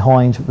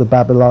behind the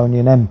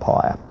Babylonian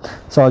Empire.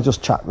 So I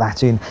just chuck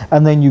that in.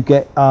 And then you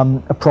get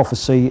a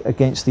prophecy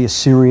against the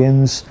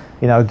Assyrians,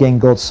 again,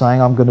 God's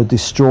saying, I'm going to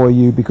destroy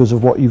you because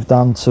of what you've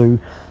done to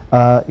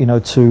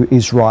to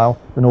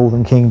Israel, the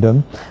northern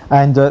kingdom.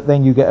 And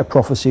then you get a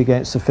prophecy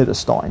against the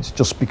Philistines,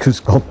 just because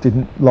God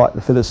didn't like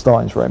the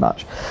Philistines very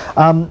much.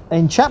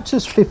 In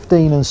chapters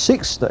 15 and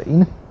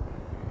 16,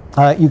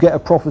 you get a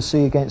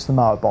prophecy against the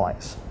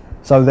Moabites.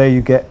 So there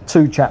you get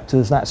 2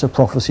 chapters. That's a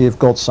prophecy of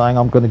God saying,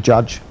 I'm going to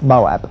judge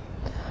Moab.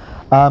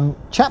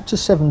 Chapter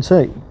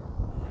 17,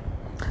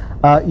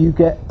 you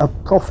get a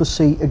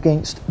prophecy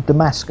against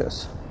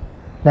Damascus.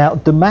 Now,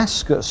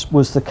 Damascus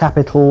was the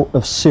capital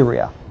of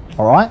Syria.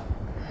 All right,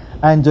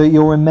 and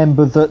you'll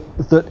remember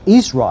that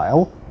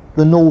Israel,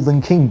 the northern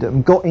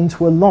kingdom, got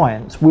into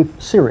alliance with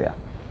Syria.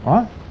 All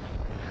right,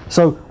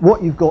 so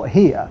what you've got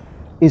here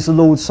is the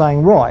Lord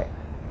saying, right,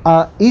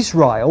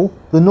 Israel,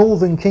 the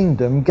northern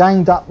kingdom,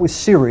 ganged up with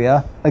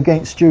Syria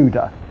against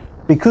Judah.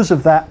 Because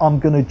of that, I'm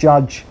going to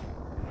judge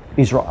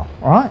Israel.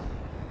 All right,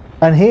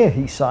 and here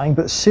he's saying,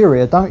 but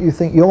Syria, don't you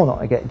think you're not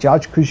going to get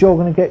judged, because you're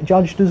going to get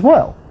judged as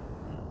well.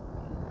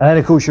 And then,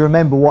 of course, you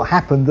remember what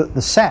happened, that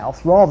the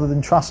south, rather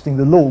than trusting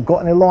the Lord,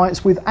 got an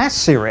alliance with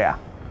Assyria.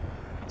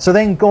 So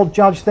then God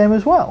judged them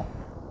as well.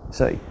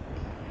 See?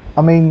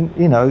 I mean,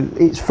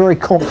 it's very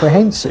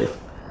comprehensive.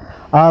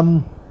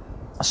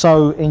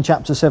 So in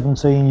chapter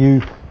 17,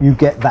 you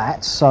get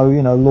that. So,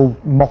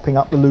 Lord mopping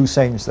up the loose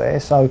ends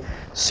there. So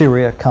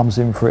Syria comes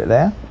in for it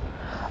there.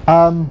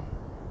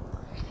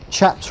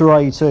 Chapter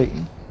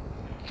 18.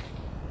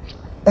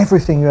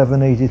 Everything you ever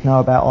needed to know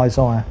about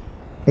Isaiah.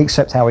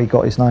 Except how he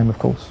got his name, of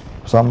course.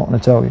 So I'm not going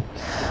to tell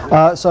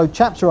you. So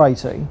chapter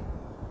 18.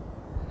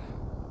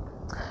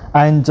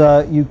 And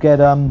you get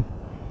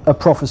a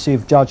prophecy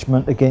of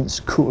judgment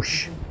against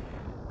Cush,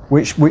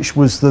 which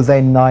was the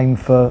then name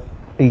for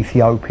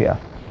Ethiopia.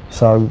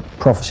 So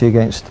prophecy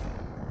against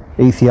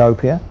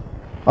Ethiopia.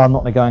 I'm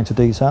not going to go into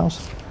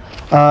details.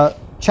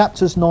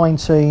 Chapters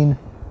 19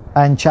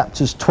 and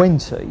chapters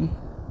 20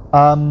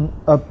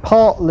 are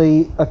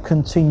partly a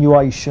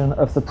continuation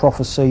of the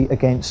prophecy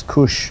against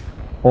Cush,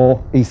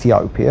 or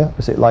Ethiopia,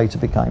 as it later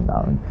became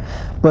known,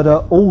 but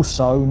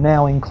also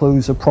now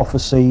includes a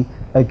prophecy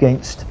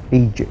against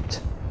Egypt.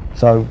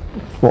 So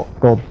what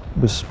God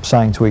was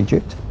saying to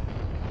Egypt.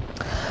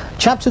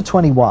 Chapter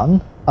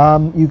 21,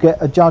 you get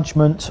a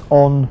judgment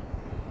on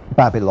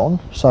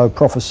Babylon, so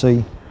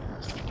prophecy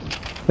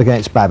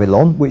against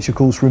Babylon, which of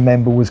course,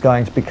 remember, was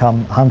going to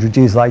become 100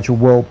 years later a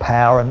world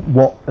power, and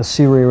what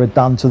Assyria had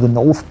done to the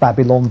north,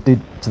 Babylon did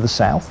to the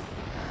south.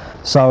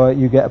 So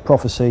you get a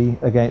prophecy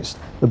against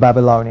the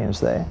Babylonians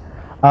there.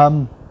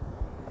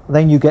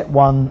 Then you get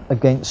one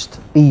against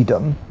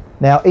Edom.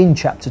 Now in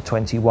chapter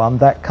 21,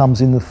 that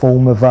comes in the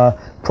form of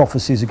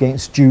prophecies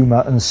against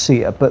Juma and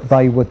Seir, but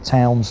they were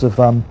towns of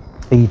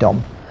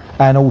Edom.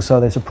 And also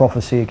there's a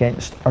prophecy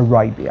against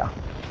Arabia.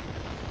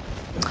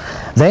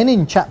 Then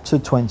in chapter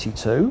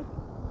 22,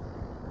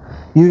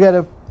 you get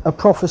a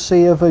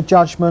prophecy of a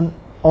judgment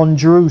on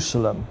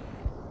Jerusalem.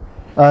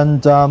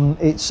 And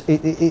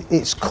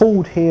it's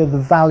called here the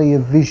Valley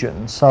of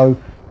Vision. So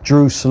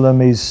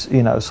Jerusalem is,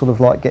 sort of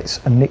like gets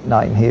a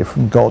nickname here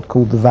from God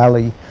called the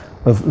Valley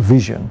of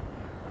Vision,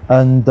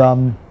 and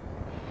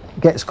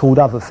gets called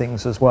other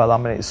things as well. I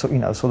mean, it's sort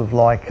of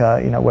like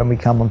when we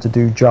come on to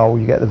do Joel,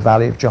 you get the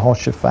Valley of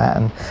Jehoshaphat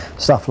and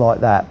stuff like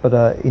that.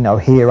 But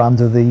here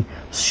under the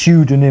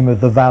pseudonym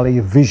of the Valley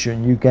of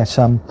Vision, you get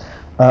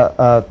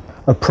a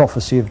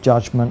prophecy of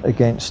judgment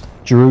against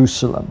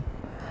Jerusalem,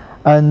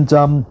 and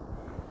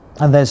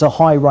there's a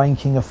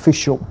high-ranking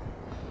official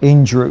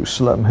in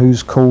Jerusalem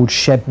who's called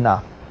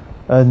Shebna,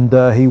 and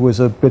he was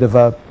a bit of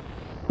a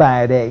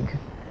bad egg,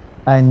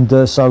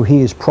 and so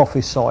he is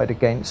prophesied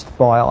against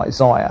by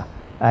Isaiah,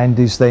 and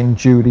is then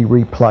duly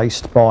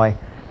replaced by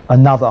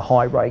another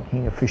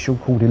high-ranking official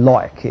called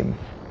Eliakim,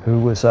 who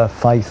was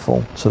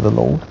faithful to the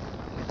Lord.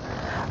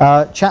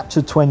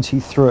 Chapter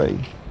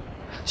 23.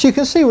 So you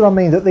can see what I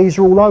mean, that these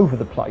are all over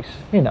the place,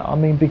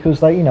 because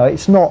they,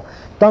 it's not,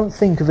 don't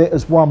think of it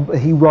as one,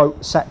 he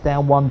sat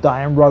down one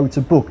day and wrote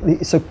a book.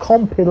 It's a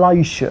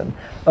compilation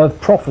of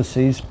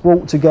prophecies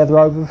brought together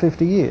over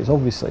 50 years,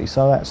 obviously,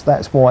 so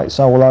that's why it's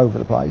all over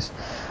the place.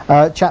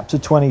 Chapter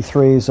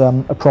 23 is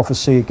a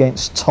prophecy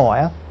against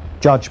Tyre,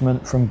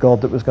 judgment from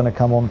God that was going to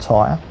come on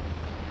Tyre.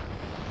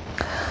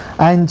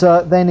 And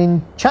then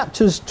in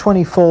chapters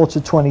 24 to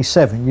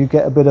 27, you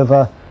get a bit of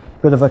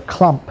a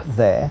clump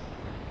there.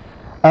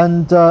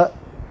 And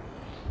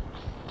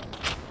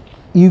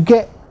you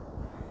get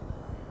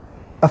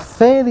a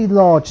fairly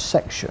large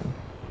section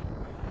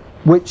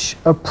which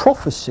are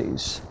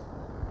prophecies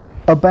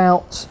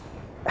about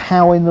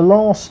how in the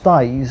last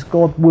days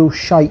God will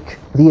shake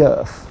the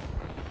earth.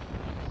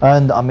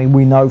 And I mean,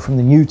 we know from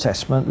the New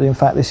Testament that in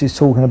fact this is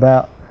talking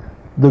about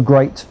the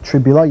Great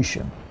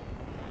Tribulation.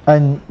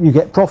 And you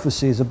get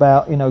prophecies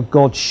about,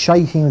 God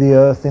shaking the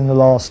earth in the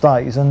last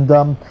days, and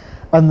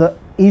that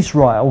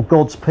Israel,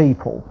 God's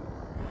people,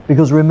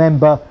 because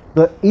remember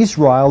that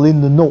Israel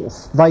in the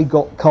north, they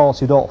got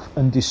carted off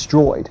and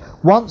destroyed.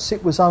 Once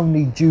it was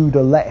only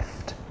Judah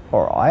left,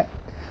 all right,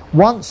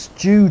 once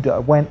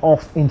Judah went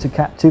off into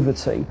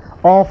captivity,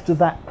 after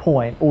that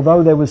point,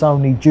 although there was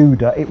only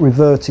Judah, it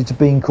reverted to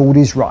being called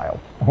Israel.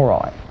 All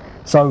right.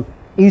 So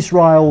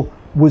Israel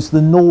was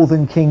the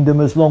northern kingdom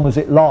as long as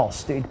it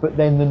lasted, but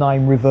then the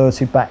name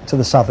reverted back to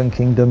the southern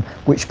kingdom,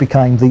 which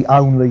became the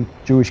only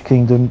Jewish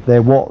kingdom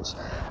there was.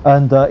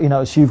 And,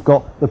 so you've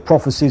got the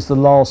prophecies, the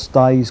last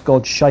days,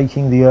 God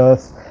shaking the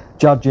earth,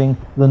 judging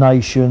the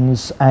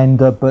nations, and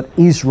but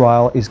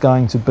Israel is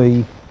going to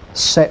be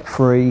set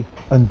free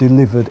and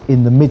delivered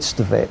in the midst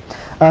of it.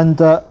 And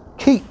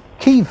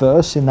key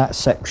verse in that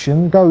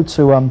section, go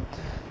to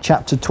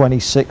chapter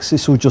 26.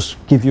 This will just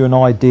give you an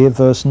idea,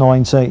 verse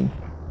 19.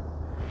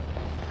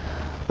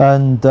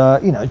 And,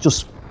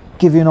 just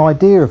give you an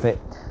idea of it.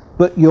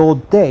 But your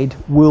dead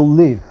will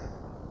live.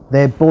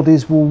 Their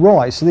bodies will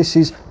rise. So this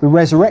is the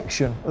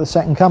resurrection of the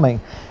second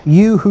coming.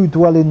 You who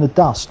dwell in the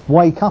dust,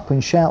 wake up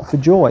and shout for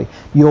joy.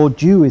 Your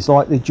dew is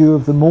like the dew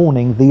of the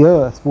morning. The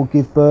earth will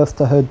give birth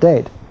to her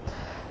dead.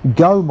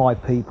 Go, my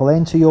people,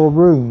 enter your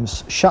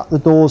rooms. Shut the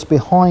doors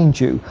behind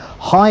you.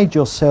 Hide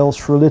yourselves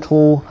for a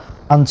little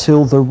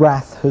until the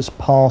wrath has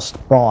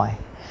passed by.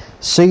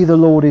 See, the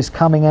Lord is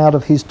coming out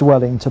of his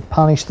dwelling to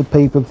punish the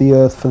people of the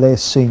earth for their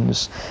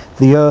sins.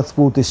 The earth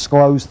will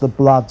disclose the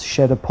blood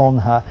shed upon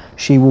her.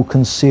 She will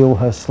conceal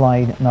her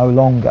slain no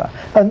longer.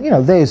 And,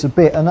 there's a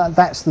bit, and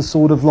that's the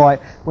sort of like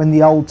when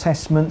the Old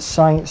Testament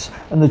saints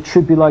and the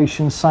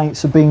tribulation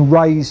saints are being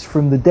raised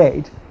from the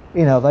dead,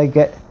 they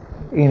get,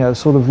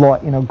 sort of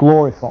like,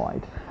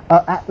 glorified.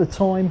 At the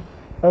time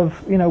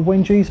of,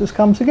 when Jesus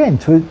comes again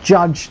to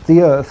judge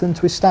the earth and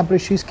to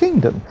establish his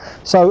kingdom.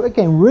 So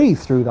again, read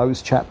through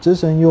those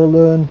chapters and you'll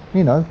learn,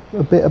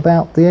 a bit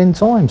about the end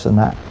times and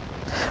that.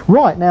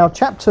 Right, now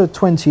chapter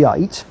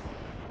 28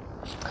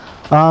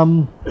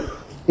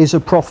 is a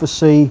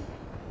prophecy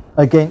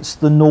against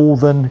the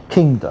northern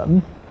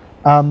kingdom,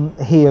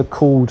 here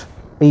called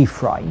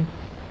Ephraim,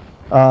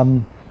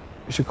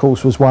 which of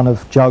course was one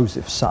of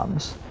Joseph's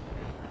sons.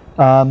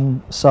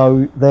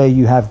 So there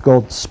you have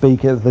God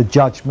speak of the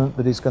judgment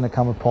that is going to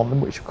come upon them,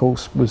 which of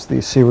course was the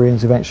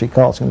Assyrians eventually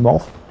casting them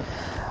off.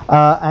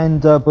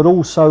 But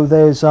also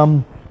there's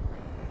a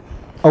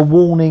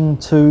warning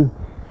to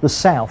the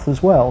south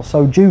as well.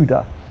 So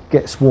Judah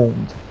gets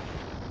warned,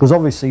 because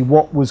obviously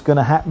what was going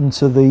to happen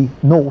to the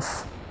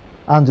north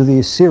under the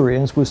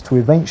Assyrians was to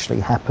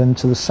eventually happen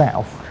to the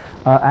south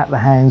at the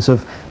hands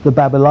of the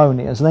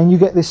Babylonians. And then you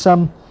get this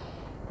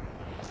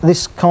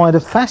this kind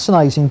of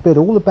fascinating bit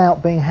all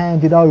about being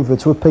handed over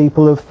to a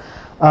people of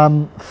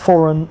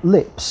foreign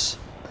lips.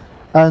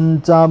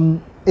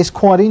 And it's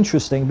quite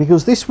interesting,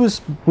 because this was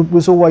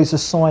always a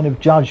sign of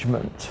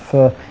judgment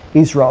for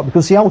Israel,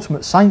 because the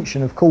ultimate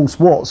sanction, of course,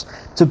 was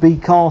to be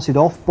carted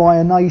off by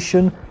a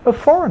nation of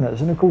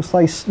foreigners. And of course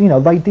they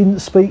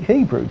didn't speak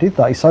Hebrew, did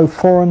they? So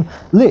foreign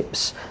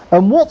lips.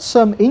 And what's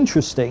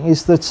interesting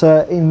is that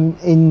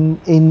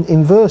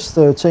in verse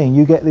 13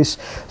 you get this: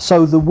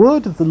 so the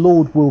word of the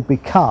Lord will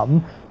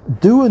become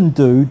do and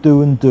do,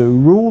 do and do,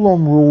 rule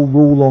on rule,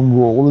 rule on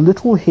rule, a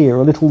little here,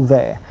 a little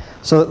there,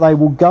 so that they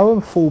will go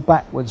and fall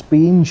backwards,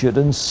 be injured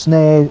and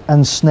snared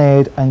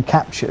and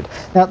captured.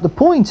 Now the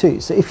point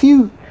is that if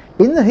you,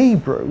 in the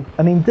Hebrew,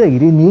 and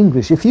indeed in the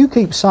English, if you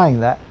keep saying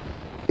that,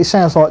 it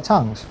sounds like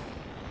tongues.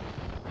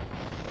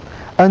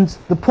 And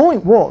the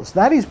point was,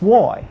 that is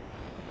why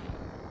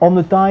on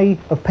the day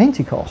of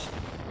Pentecost,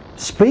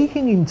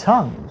 speaking in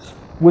tongues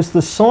was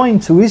the sign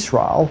to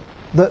Israel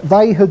that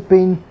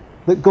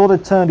that God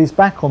had turned his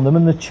back on them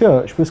and the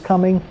church was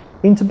coming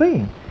into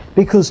being.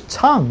 Because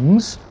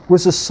tongues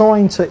was a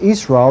sign to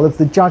Israel of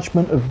the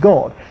judgment of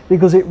God,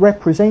 because it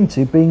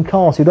represented being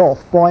carted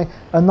off by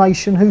a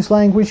nation whose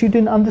language you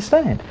didn't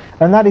understand.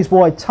 And that is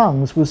why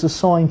tongues was a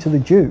sign to the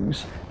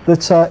Jews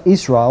that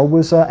Israel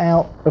was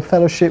out of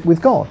fellowship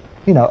with God.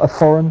 A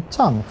foreign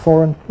tongue,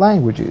 foreign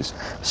languages.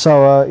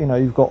 So,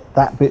 you've got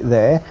that bit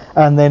there.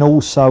 And then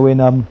also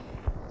in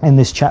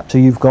this chapter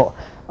you've got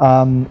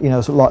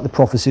sort of like the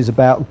prophecies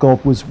about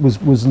God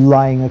was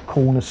laying a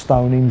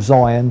cornerstone in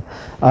Zion,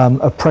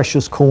 a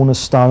precious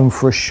cornerstone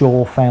for a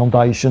sure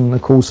foundation. And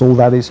of course, all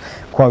that is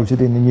quoted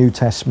in the New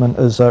Testament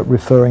as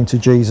referring to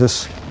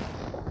Jesus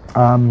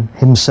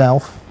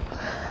himself.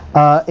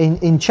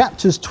 In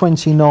chapters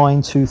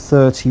 29 to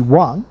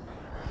 31,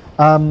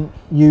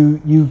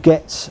 you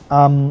get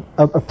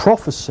a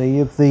prophecy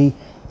of the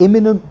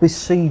imminent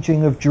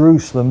besieging of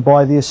Jerusalem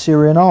by the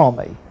Assyrian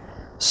army.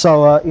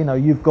 So,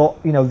 you've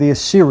got, the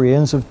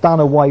Assyrians have done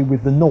away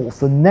with the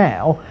north, and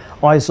now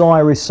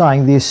Isaiah is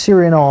saying the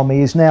Assyrian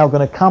army is now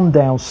going to come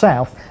down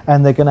south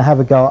and they're going to have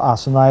a go at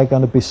us, and they are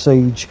going to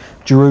besiege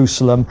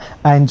Jerusalem.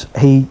 And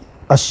he,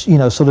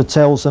 sort of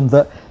tells them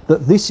that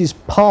this is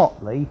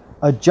partly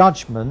a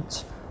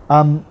judgment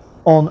on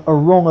a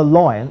wrong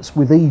alliance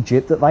with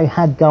Egypt that they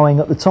had going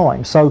at the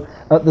time. So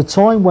at the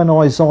time when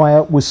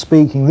Isaiah was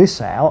speaking this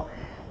out,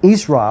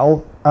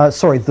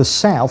 the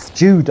south,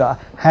 Judah,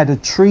 had a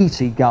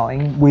treaty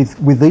going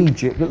with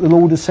Egypt that the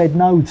Lord has said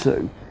no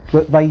to,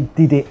 but they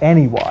did it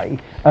anyway.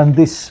 And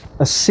this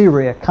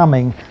Assyria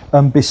coming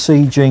and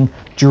besieging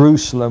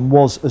Jerusalem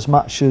was as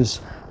much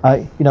as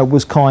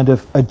was kind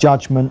of a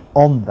judgment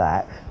on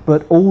that.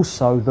 But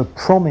also the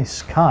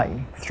promise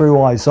came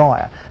through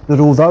Isaiah that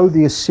although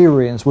the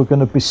Assyrians were going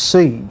to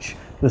besiege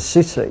the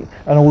city,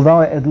 and although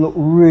it had looked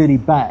really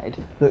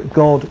bad, that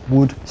God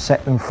would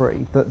set them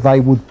free, that they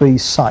would be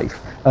safe,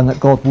 and that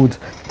God would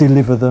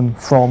deliver them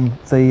from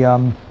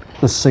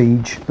the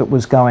siege that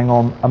was going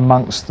on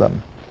amongst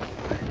them.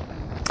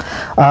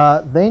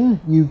 Then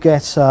you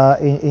get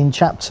in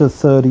chapter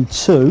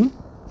 32,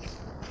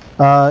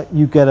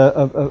 you get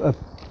a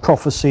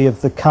prophecy of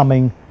the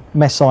coming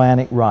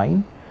messianic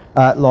reign.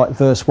 Like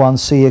verse 1,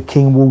 see, a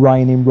king will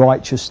reign in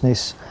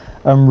righteousness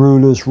and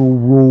rulers will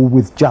rule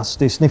with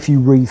justice. And if you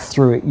read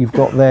through it, you've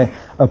got there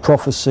a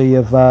prophecy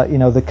of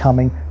the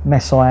coming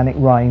messianic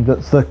reign,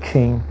 that the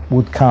king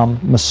would come,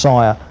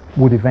 Messiah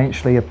would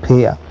eventually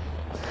appear.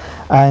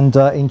 And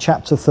in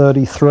chapter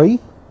 33,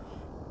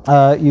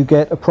 you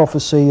get a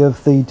prophecy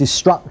of the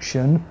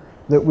destruction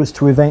that was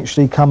to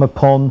eventually come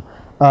upon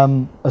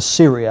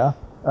Assyria,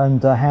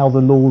 and how the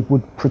Lord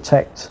would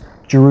protect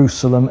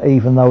Jerusalem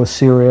even though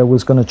Assyria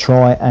was going to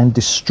try and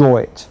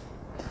destroy it.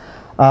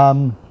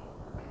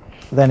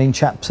 Then in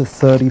chapter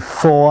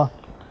 34,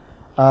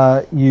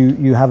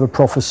 you have a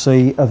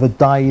prophecy of a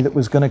day that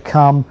was going to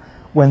come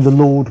when the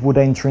Lord would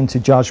enter into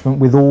judgment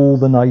with all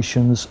the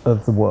nations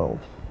of the world.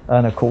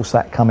 And of course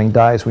that coming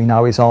day, as we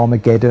know, is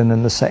Armageddon,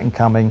 and the second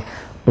coming,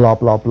 blah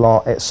blah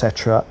blah,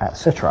 etc.,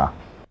 etc.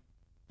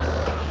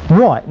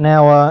 Right,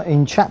 now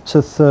in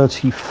chapter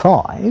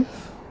 35,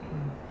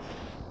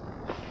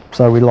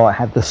 so we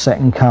had the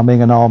second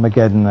coming and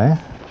Armageddon there.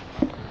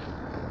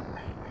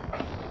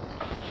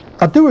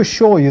 I do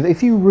assure you that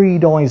if you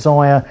read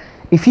Isaiah,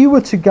 if you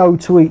were to go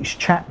to each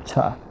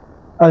chapter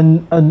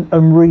and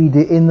read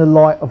it in the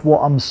light of what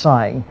I'm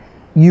saying,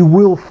 you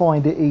will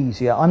find it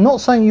easier. I'm not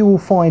saying you will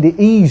find it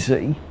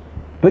easy,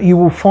 but you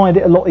will find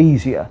it a lot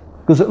easier,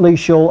 because at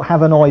least you'll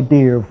have an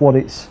idea of what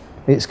it's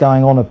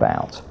going on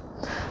about.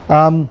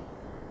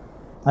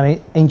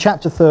 In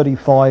chapter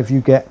 35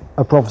 you get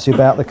a prophecy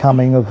about the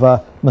coming of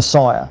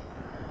Messiah,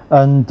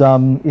 and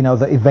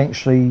that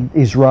eventually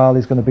Israel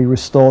is going to be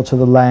restored to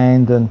the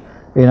land, and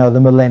the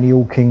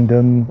millennial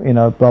kingdom,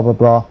 blah blah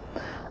blah.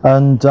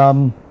 And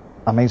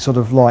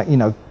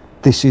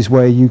this is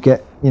where you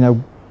get,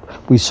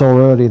 we saw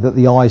earlier that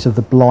the eyes of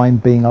the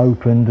blind being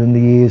opened and the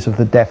ears of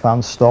the deaf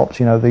unstopped.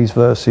 These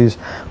verses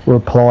were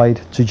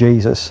applied to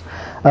Jesus.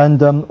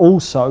 And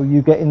also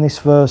you get in this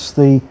verse,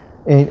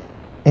 in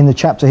the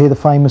chapter here, the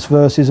famous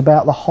verses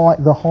about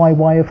the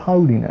highway of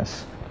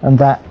holiness, and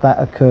that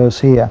occurs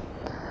here.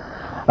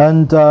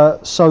 And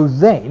so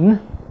then,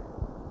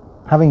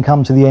 having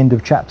come to the end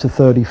of chapter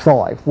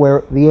 35, we're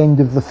at the end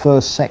of the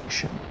first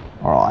section,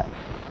 all right?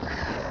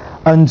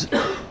 And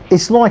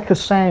it's like a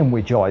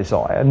sandwich,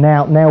 Isaiah.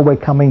 Now we're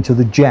coming to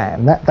the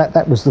jam.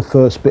 That was the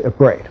first bit of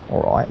bread,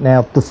 all right?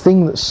 Now, the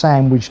thing that's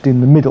sandwiched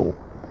in the middle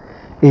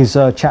is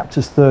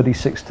chapters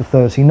 36 to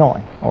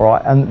 39, all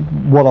right?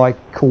 And what I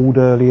called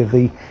earlier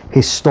the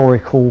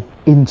historical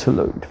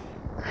interlude.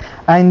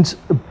 And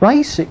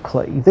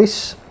basically,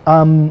 this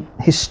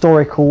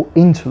historical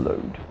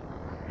interlude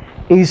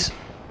is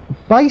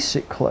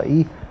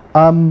basically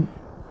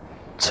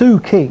 2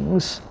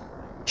 Kings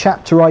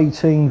chapter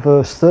 18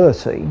 verse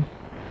 13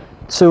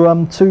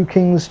 to 2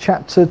 Kings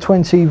chapter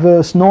 20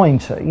 verse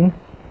 19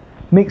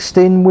 mixed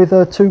in with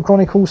 2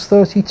 Chronicles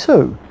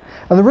 32.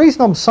 And the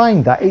reason I'm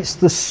saying that, it's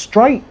the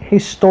straight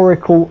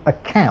historical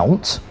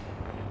account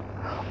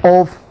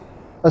of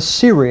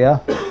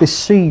Assyria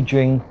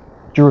besieging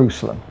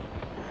Jerusalem.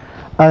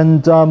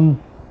 And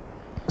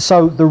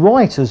so the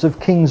writers of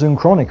Kings and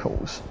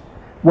Chronicles,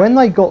 when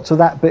they got to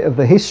that bit of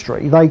the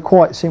history, they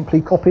quite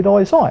simply copied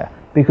Isaiah,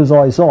 because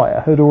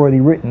Isaiah had already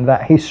written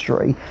that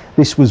history.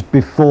 This was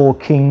before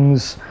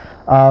Kings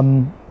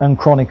and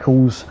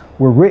Chronicles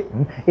were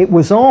written. It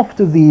was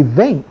after the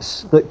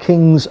events that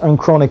Kings and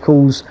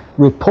Chronicles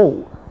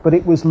report, but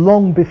it was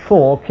long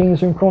before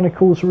Kings and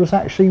Chronicles was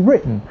actually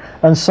written.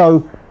 And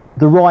so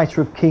the writer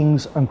of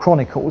Kings and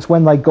Chronicles,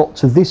 when they got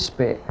to this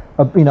bit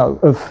of,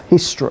 of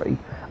history,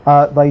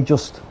 they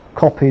just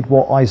copied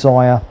what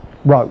Isaiah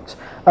wrote.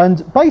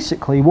 And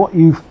basically what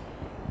you've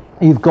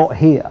got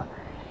here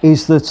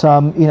is that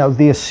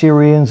the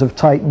Assyrians have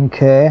taken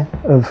care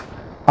of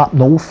up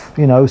north,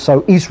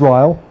 so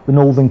Israel, the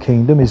northern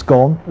kingdom, is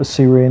gone.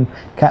 Assyrian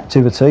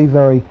captivity,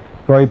 very,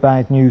 very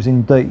bad news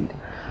indeed.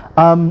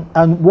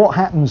 And what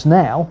happens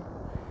now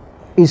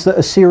is that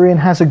Assyrian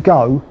has a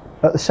go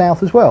at the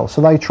south as well.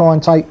 So they try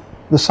and take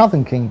the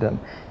southern kingdom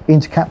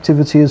into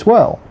captivity as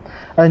well.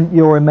 And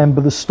you'll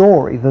remember the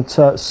story that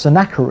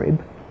Sennacherib,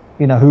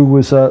 who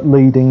was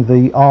leading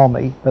the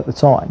army at the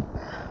time,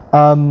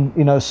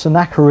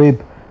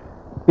 Sennacherib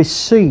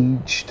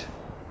besieged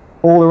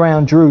all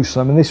around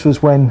Jerusalem, and this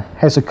was when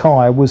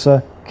Hezekiah was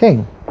a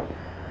king.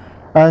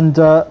 And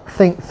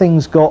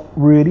things got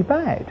really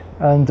bad,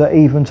 and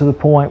even to the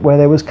point where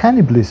there was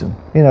cannibalism,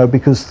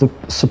 because the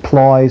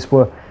supplies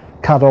were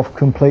cut off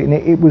completely,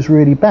 and it was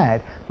really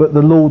bad. But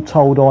the Lord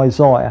told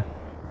Isaiah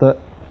that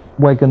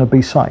we're going to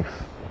be safe.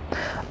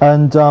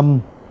 And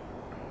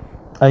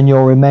And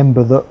you'll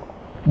remember that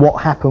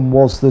what happened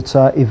was that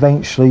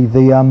eventually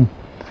the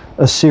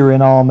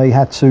Assyrian army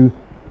had to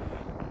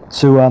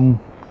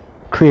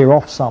clear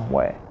off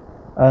somewhere,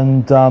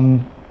 and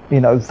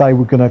they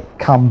were going to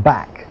come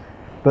back,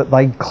 but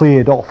they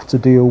cleared off to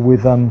deal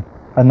with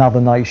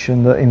another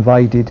nation that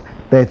invaded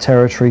their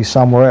territory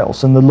somewhere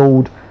else, and the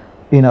Lord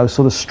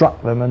sort of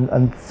struck them,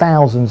 and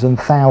thousands and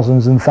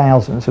thousands and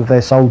thousands of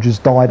their soldiers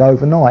died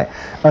overnight,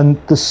 and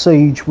the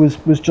siege was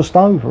just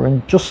over.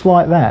 And just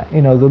like that, the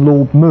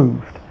Lord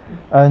moved,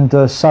 and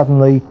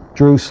suddenly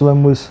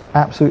Jerusalem was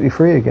absolutely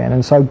free again.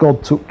 And so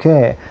God took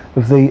care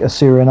of the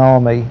Assyrian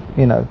army,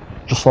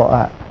 just like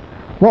that.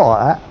 Not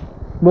like that,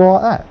 but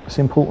like that. It's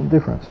an important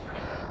difference.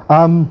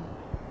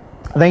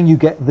 Then you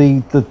get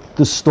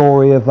the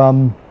story of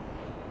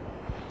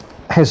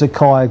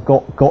Hezekiah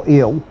got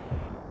ill,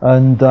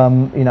 and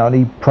and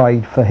he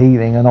prayed for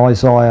healing, and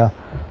Isaiah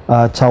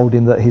told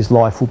him that his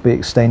life would be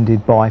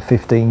extended by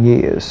 15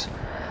 years.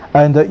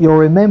 And you'll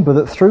remember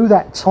that through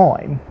that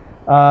time,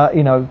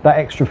 that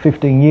extra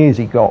 15 years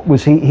he got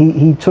was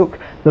he took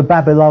the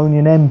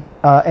Babylonian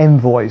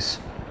envoys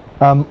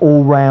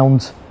all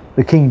round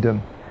the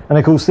kingdom. And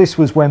of course this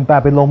was when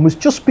Babylon was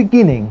just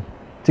beginning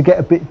to get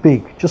a bit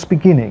big, just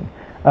beginning.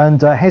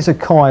 And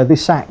Hezekiah,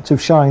 this act of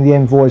showing the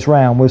envoys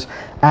round was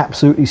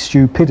absolutely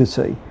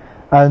stupidity.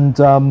 And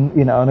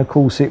and of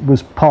course it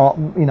was part,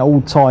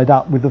 all tied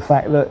up with the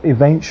fact that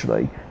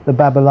eventually the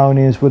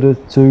Babylonians were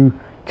to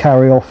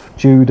carry off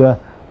Judah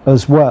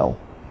as well.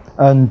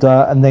 And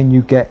then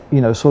you get,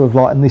 sort of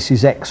like, and this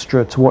is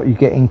extra to what you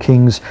get in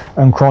Kings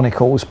and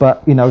Chronicles,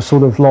 but,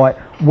 sort of like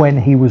when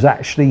he was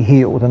actually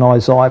healed, and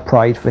Isaiah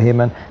prayed for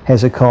him, and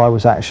Hezekiah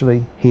was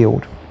actually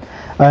healed.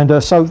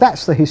 And so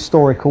that's the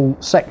historical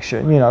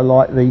section,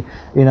 like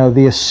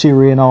the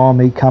Assyrian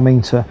army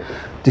coming to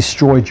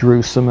destroy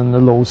Jerusalem and the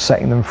Lord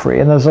setting them free.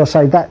 And as I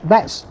say,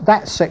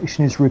 that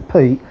section is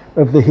repeat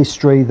of the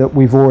history that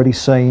we've already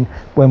seen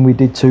when we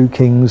did 2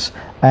 Kings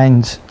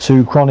and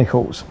 2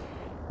 Chronicles.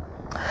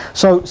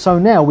 So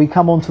now we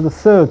come on to the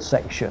third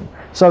section.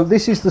 So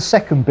this is the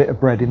second bit of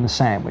bread in the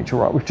sandwich. All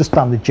right, we've just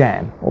done the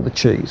jam or the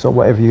cheese or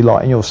whatever you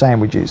like in your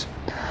sandwiches.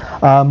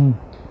 So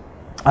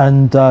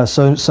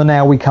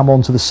now we come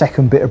on to the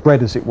second bit of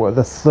bread, as it were,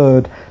 the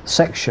third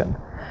section.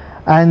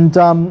 And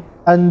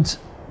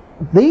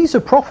these are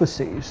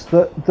prophecies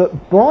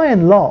that by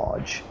and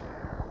large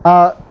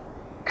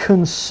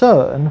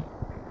concern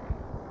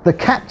the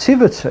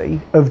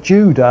captivity of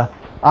Judah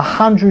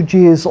 100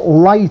 years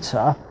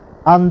later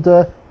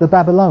under the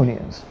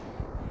Babylonians.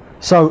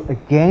 So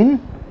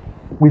again,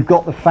 we've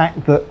got the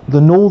fact that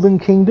the northern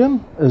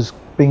kingdom has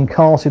been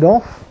carted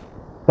off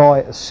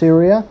by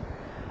Assyria.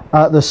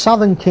 The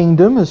southern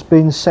kingdom has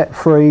been set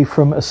free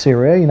from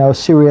Assyria.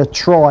 Assyria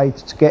tried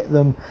to get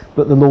them,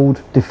 but the Lord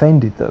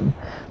defended them.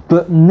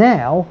 But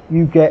now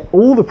you get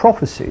all the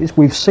prophecies.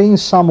 We've seen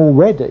some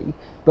already,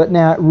 but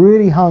now it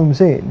really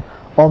homes in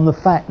on the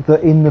fact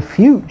that in the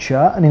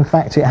future, and in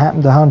fact it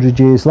happened 100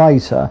 years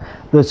later,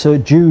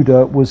 that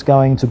Judah was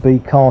going to be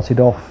carted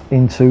off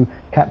into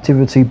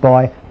captivity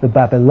by the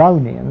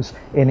Babylonians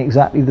in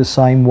exactly the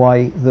same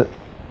way that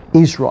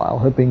Israel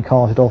had been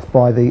carted off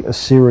by the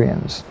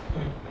Assyrians.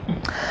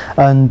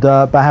 And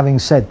but having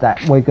said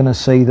that, we're going to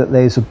see that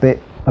there's a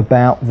bit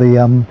about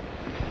the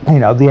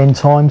the end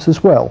times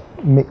as well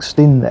mixed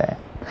in there.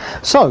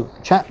 So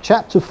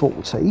chapter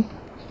 40.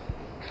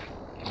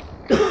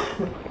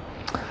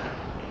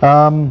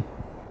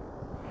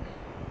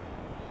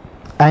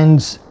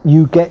 And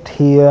you get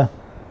here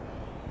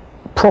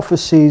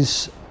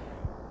prophecies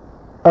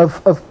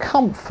of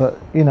comfort,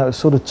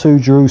 sort of to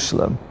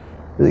Jerusalem.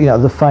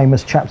 The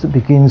famous chapter that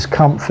begins,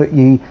 comfort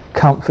ye,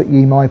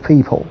 my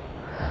people.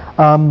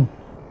 And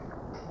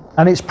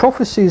it's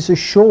prophecies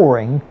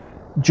assuring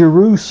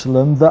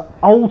Jerusalem that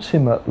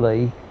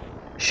ultimately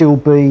she'll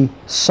be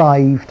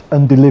saved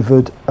and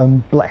delivered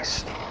and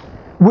blessed,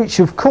 which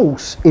of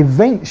course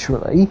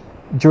eventually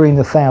during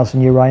the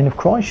 1,000-year reign of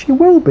Christ she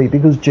will be,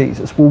 because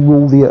Jesus will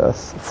rule the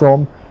earth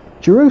from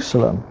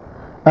Jerusalem.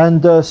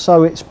 And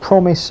so it's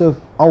promise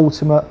of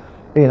ultimate,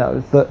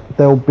 that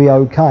they'll be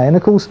okay. And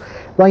of course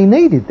they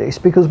needed this,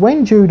 because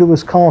when Judah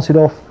was carted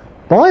off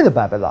by the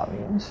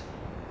Babylonians,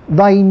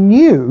 they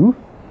knew,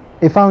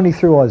 if only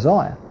through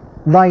Isaiah,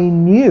 they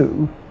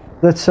knew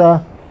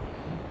that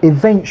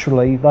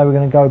eventually they were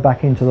going to go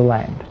back into the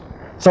land.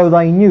 So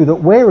they knew that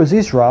whereas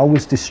Israel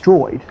was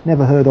destroyed,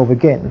 never heard of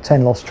again, the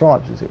 10 lost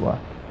tribes as it were,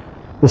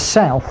 the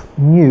south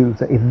knew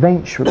that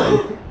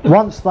eventually,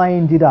 once they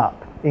ended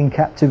up in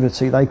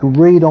captivity, they could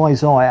read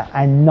Isaiah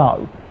and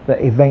know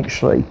that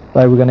eventually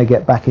they were going to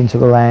get back into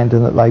the land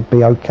and that they'd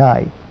be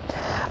okay.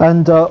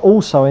 And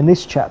also in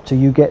this chapter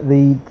you get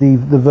the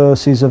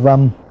verses of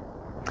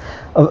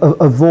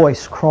a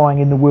voice crying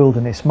in the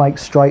wilderness, make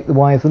straight the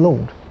way of the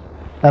Lord.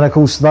 And of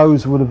course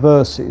those were the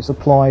verses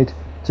applied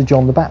to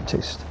John the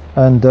Baptist.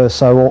 And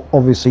so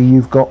obviously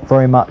you've got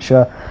very much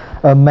a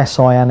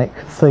messianic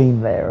theme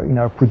there,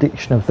 a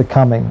prediction of the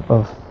coming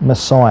of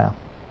Messiah.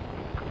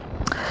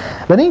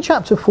 Then in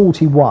chapter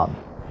 41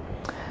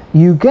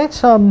 you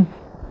get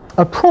a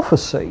a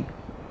prophecy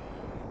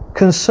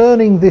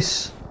concerning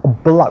this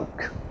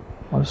bloke.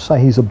 I'll say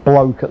he's a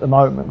bloke at the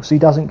moment because he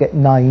doesn't get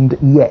named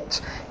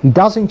yet. He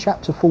does in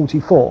chapter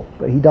 44,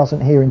 but he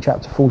doesn't here in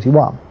chapter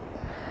 41.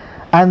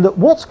 And that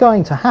what's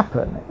going to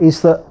happen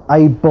is that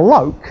a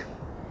bloke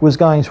was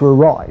going to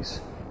arise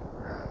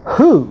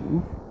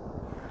who,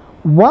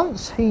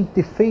 once he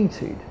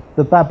defeated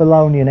the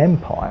Babylonian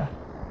Empire,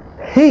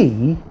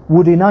 he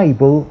would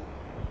enable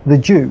the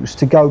Jews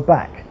to go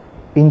back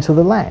into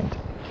the land.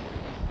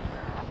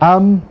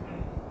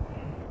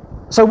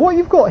 So what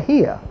you've got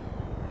here,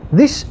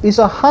 this is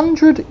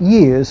 100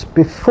 years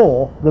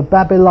before the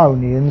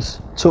Babylonians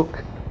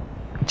took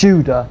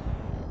Judah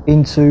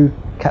into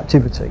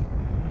captivity.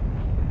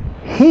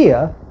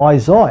 Here,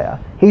 Isaiah,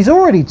 he's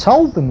already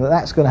told them that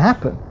that's going to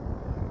happen.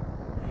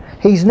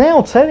 He's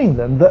now telling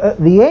them that at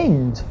the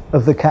end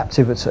of the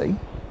captivity,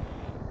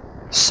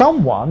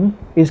 someone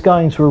is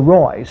going to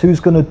arise who's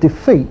going to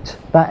defeat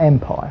that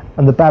empire,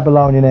 and the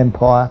Babylonian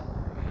Empire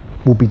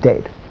will be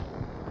dead.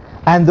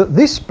 And that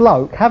this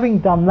bloke, having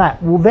done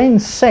that, will then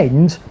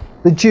send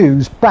the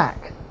Jews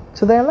back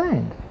to their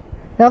land.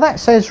 Now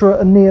that's Ezra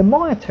and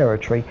Nehemiah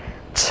territory,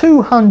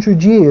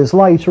 200 years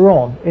later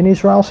on in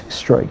Israel's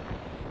history.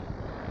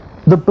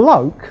 The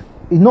bloke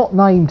is not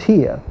named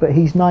here, but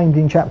he's named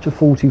in chapter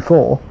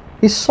 44,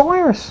 is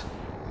Cyrus.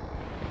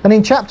 And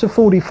in chapter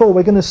 44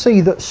 we're going to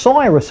see that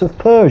Cyrus of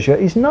Persia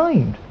is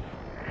named.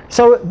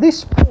 So at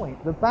this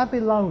point the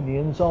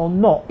Babylonians are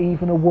not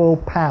even a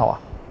world power.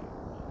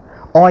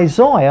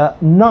 Isaiah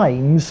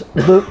names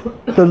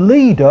the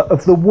leader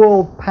of the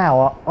world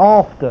power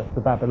after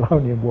the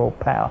Babylonian world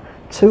power,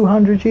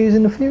 200 years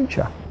in the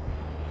future.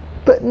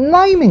 But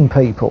naming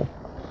people.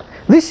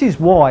 This is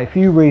why, if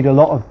you read a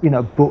lot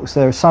of books,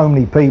 there are so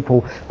many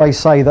people, they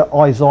say that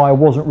Isaiah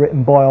wasn't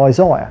written by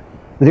Isaiah,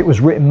 that it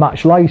was written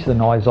much later than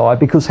Isaiah,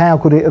 because how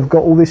could it have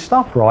got all this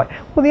stuff right?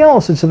 Well, the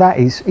answer to that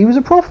is he was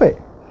a prophet.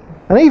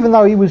 And even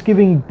though he was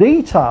giving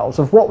details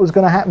of what was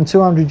going to happen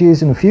 200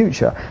 years in the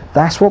future,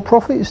 that's what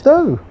prophets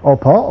do, or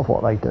part of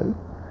what they do.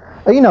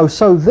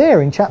 So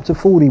there in chapter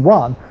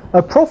 41,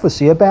 a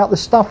prophecy about the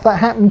stuff that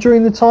happened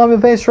during the time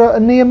of Ezra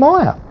and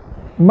Nehemiah.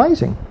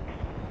 Amazing.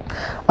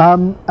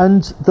 And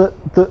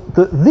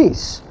that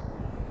this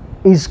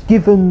is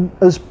given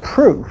as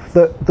proof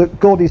that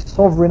God is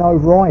sovereign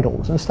over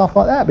idols and stuff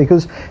like that,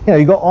 because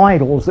you've got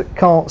idols that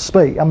can't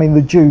speak. I mean,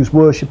 the Jews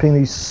worshipping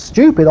these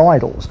stupid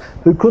idols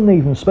who couldn't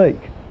even speak,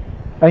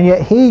 and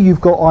yet here you've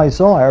got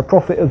Isaiah, a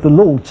prophet of the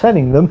Lord,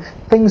 telling them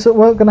things that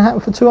weren't going to happen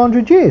for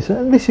 200 years,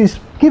 and this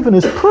is given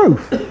as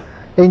proof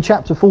in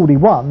chapter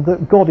 41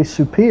 that God is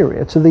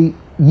superior to the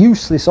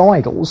useless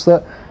idols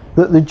that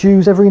the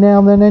Jews every now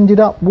and then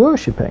ended up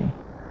worshipping.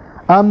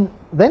 Then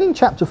in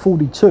chapter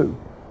 42,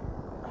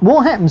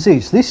 what happens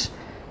is this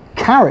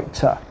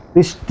character,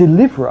 this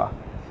deliverer,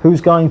 who's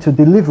going to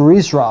deliver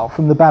Israel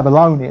from the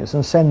Babylonians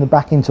and send them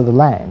back into the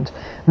land,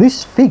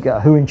 this figure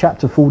who in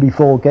chapter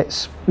 44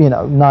 gets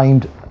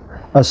named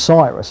as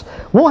Cyrus,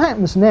 what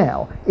happens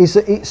now is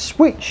that it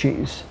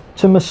switches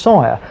to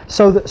Messiah,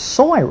 so that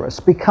Cyrus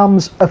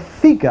becomes a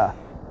figure,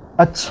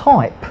 a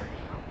type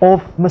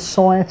of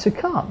Messiah to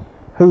come,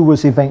 who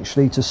was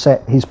eventually to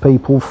set his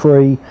people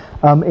free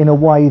in a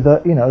way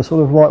that,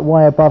 sort of like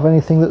way above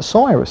anything that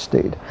Cyrus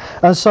did.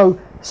 And so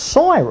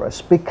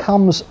Cyrus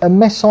becomes a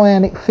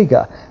messianic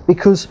figure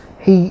because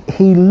he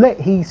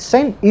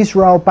sent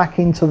Israel back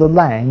into the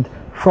land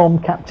from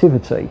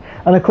captivity.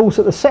 And of course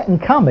at the second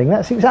coming,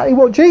 that's exactly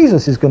what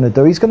Jesus is going to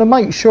do. He's going to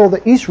make sure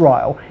that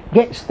Israel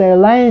gets their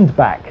land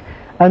back,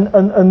 and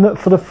that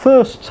for the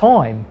first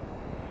time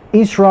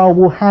Israel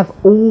will have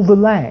all the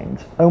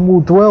land and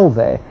will dwell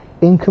there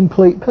in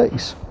complete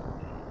peace.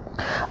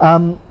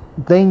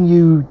 Then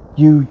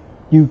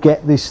you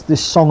get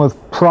this song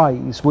of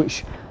praise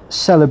which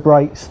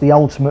celebrates the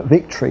ultimate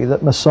victory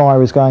that Messiah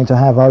is going to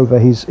have over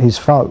his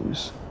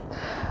foes.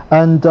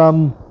 And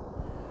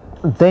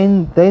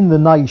then the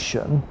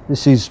nation,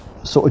 this is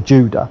sort of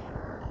Judah,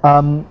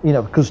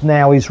 because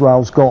now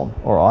Israel's gone,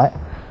 all right.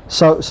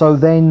 So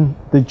then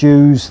the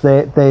Jews,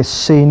 their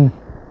sin,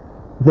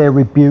 they're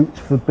rebuked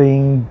for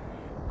being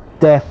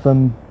deaf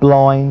and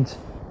blind.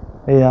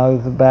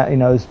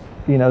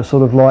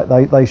 Sort of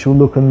like they shall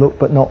look and look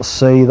but not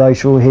see, they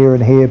shall hear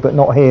and hear but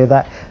not hear,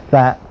 that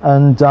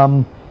and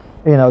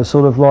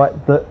sort of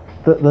like that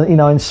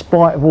in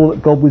spite of all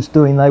that God was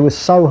doing, they were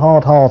so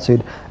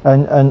hard-hearted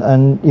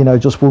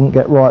and just wouldn't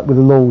get right with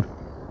the Lord.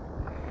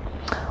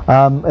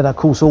 And of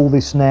course all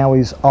this now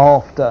is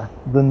after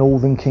the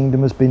northern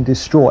kingdom has been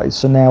destroyed,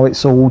 so now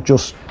it's all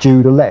just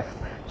Judah left.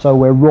 So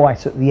we're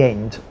right at the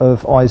end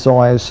of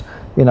Isaiah's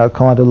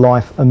kind of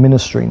life and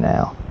ministry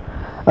now.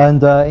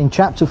 And in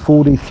chapter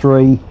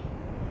 43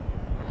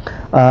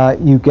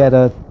 you get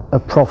a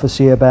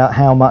prophecy about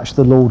how much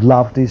the Lord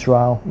loved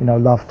Israel,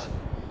 loved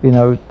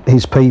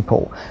his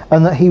people,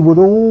 and that he would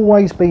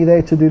always be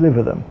there to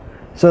deliver them.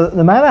 So that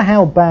no matter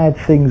how bad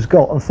things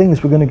got, and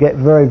things were going to get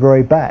very,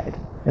 very bad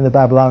in the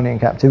Babylonian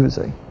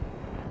captivity,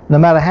 no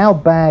matter how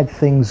bad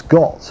things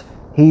got,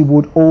 he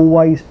would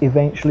always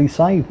eventually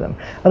save them.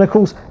 And of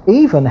course,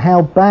 even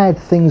how bad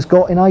things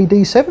got in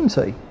AD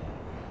 70,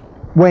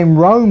 when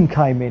Rome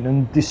came in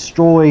and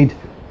destroyed,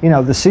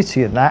 the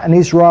city and that, and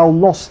Israel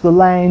lost the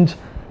land,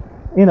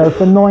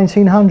 for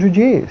 1900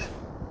 years.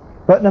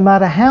 But no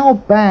matter how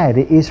bad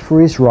it is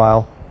for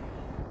Israel,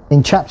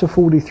 in chapter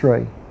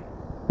 43,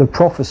 the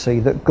prophecy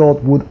that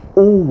God would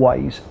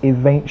always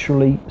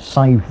eventually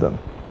save them,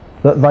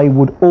 that they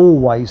would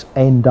always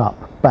end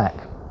up back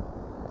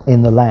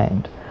in the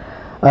land.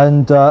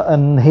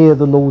 And here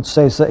the Lord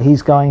says that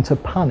he's going to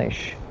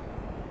punish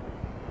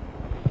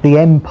the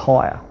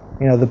empire,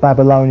 the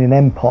Babylonian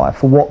Empire,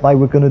 for what they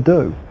were going to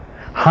do.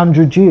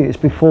 100 years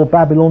before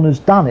Babylon has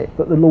done it,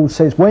 but the Lord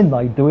says when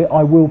they do it,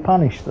 I will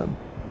punish them.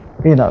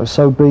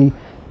 So be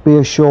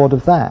assured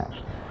of that.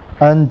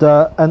 And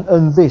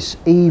this,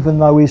 even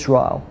though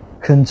Israel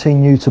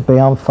continue to be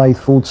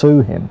unfaithful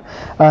to him.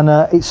 And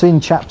it's in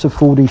chapter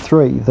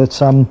 43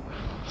 that,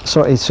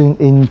 it's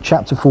in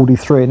chapter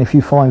 43, and if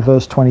you find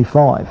verse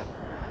 25,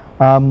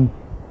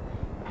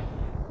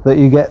 that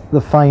you get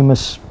the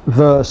famous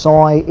verse,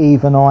 I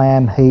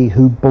am he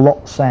who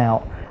blots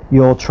out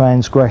your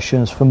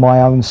transgressions for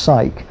my own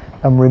sake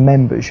and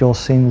remembers your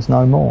sins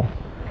no more.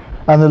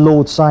 And the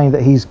Lord saying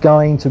that he's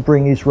going to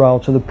bring Israel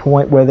to the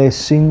point where their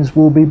sins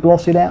will be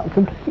blotted out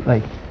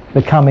completely.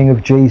 The coming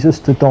of Jesus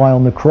to die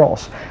on the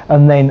cross,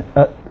 and then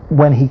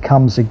when he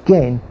comes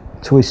again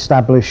to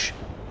establish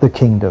the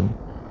kingdom.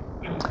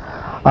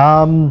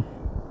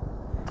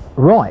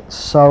 Right,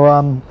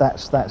 so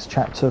that's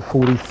chapter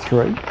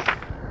 43.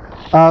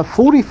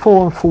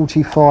 44 and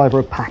 45 are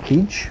a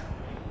package,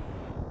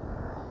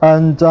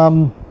 and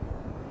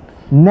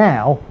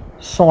now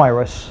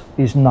Cyrus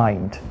is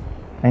named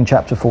in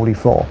chapter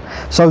 44.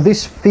 So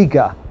this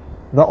figure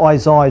that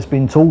Isaiah's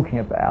been talking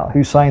about,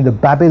 who's saying the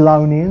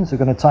Babylonians are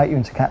going to take you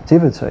into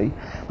captivity,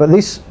 but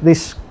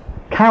this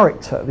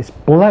character, this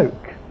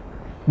bloke,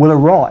 will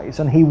arise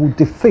and he will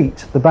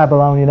defeat the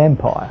Babylonian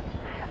Empire,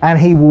 and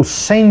he will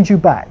send you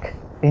back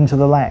into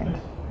the land.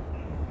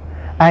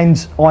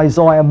 And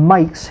Isaiah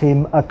makes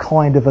him a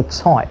kind of a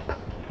type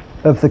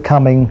of the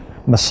coming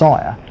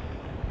Messiah.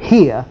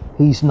 Here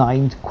he's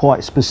named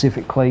quite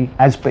specifically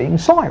as being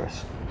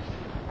Cyrus,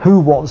 who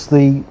was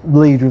the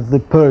leader of the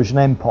Persian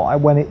Empire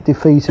when it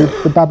defeated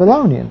the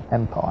Babylonian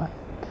Empire.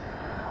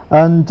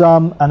 And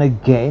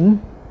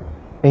again,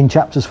 in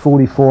chapters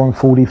 44 and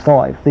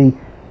 45,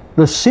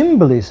 the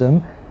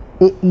symbolism,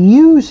 it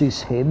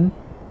uses him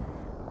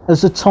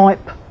as a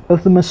type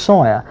of the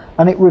Messiah,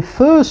 and it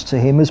refers to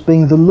him as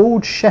being the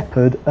Lord's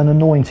shepherd and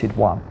anointed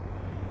one.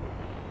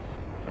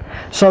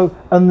 So,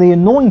 and the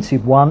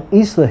anointed one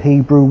is the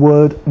Hebrew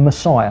word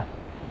Messiah.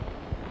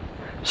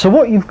 So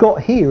what you've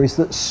got here is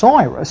that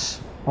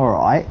Cyrus,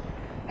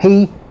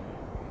 he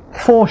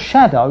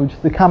foreshadowed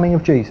the coming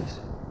of Jesus.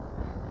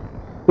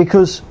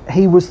 Because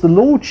he was the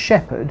Lord's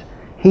shepherd,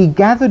 he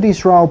gathered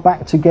Israel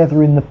back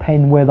together in the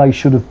pen where they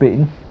should have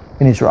been,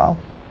 in Israel,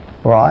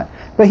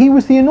 but he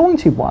was the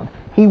anointed one.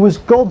 He was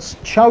God's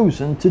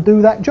chosen to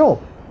do that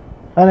job.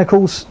 And of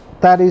course,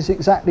 that is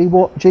exactly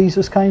what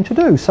Jesus came to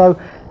do. So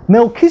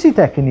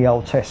Melchizedek in the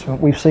Old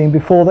Testament, we've seen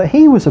before that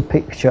he was a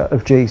picture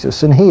of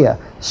Jesus, and here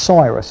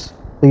Cyrus,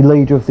 the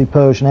leader of the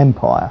Persian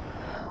Empire,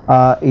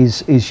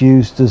 is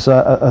used as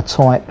a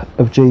type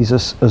of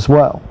Jesus as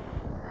well.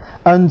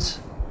 And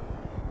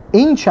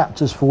in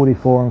chapters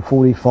 44 and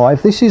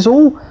 45, this is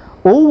all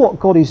what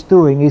God is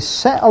doing is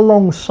set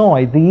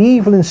alongside the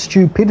evil and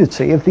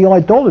stupidity of the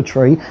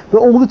idolatry that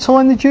all the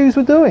time the Jews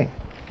were doing.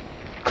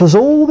 Because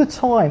all the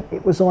time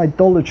it was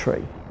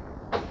idolatry.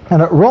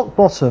 And at rock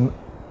bottom,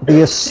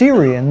 the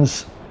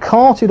Assyrians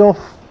carted off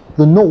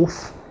the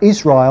north,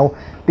 Israel,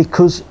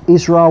 because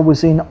Israel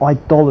was in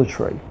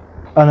idolatry.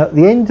 And at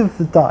the end of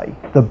the day,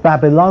 the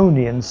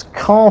Babylonians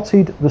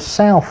carted the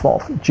south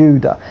off,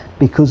 Judah,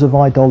 because of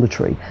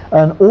idolatry.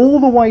 And all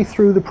the way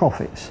through the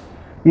prophets,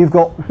 you've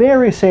got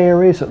various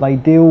areas that they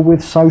deal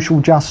with,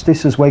 social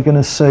justice, as we're going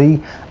to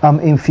see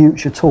in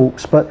future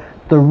talks, but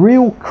the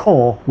real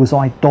core was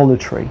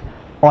idolatry.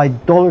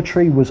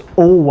 Idolatry was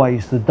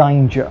always the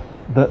danger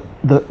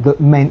that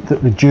meant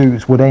that the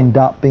Jews would end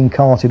up being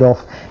carted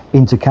off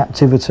into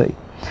captivity.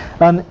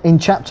 And in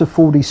chapter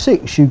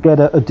 46 you get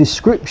a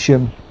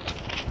description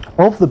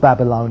of the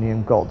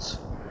Babylonian gods,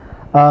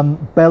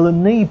 Bel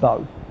and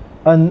Nebo.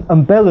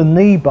 And Bel and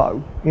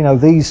Nebo,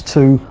 these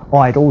two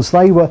idols,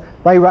 they were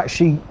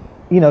actually,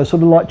 sort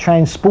of like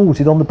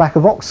transported on the back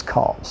of ox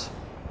carts.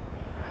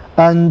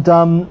 And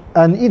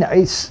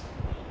it's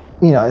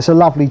a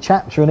lovely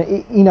chapter, and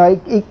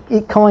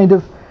it kind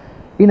of,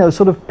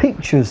 sort of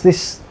pictures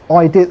this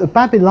idea that the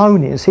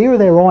Babylonians, here are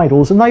their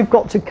idols, and they've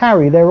got to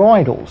carry their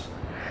idols.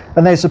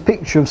 And there's a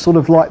picture of sort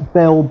of like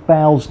Bel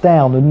bows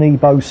down and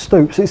Nebo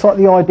stoops. It's like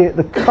the idea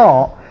that the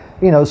cart,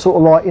 sort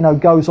of like,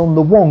 goes on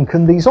the wonk,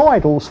 and these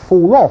idols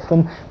fall off,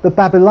 and the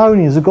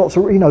Babylonians have got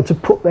to, to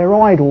put their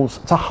idols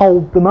to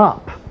hold them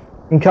up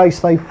in case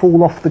they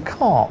fall off the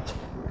cart.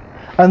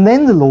 And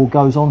then the Lord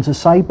goes on to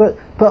say, but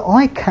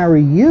I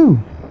carry you,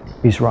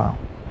 Israel.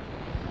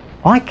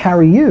 I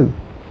carry you.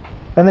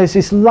 And there's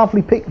this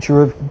lovely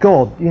picture of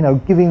God,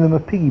 giving them a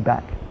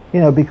piggyback,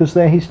 because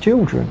they're his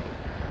children.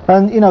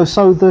 And,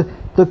 so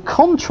the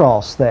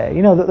contrast there,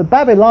 that the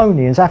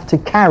Babylonians have to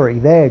carry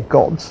their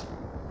gods,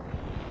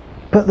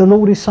 but the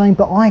Lord is saying,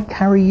 but I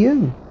carry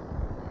you.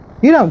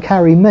 You don't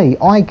carry me,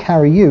 I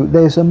carry you.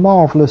 There's a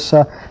marvellous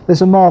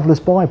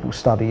Bible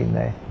study in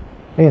there.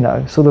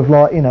 Sort of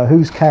like,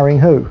 who's carrying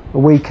who? Are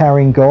we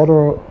carrying God,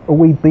 or are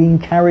we being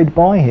carried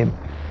by him?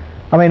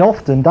 I mean,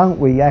 often, don't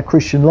we, our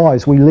Christian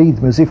lives, we lead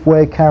them as if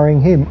we're carrying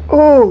him.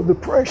 Oh, the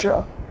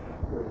pressure.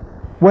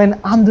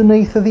 When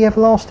underneath are the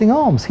everlasting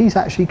arms, he's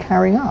actually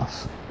carrying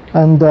us.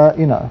 And,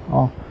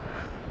 I'll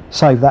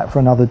save that for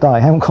another day. I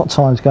haven't got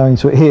time to go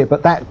into it here,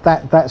 but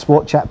that's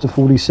what chapter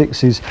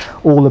 46 is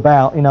all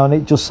about, and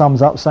it just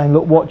sums up saying,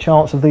 look, what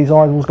chance have these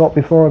idols got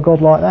before a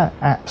God like that?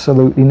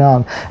 Absolutely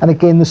none. And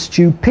again, the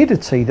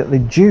stupidity that the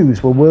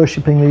Jews were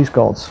worshipping these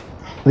gods,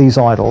 these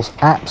idols,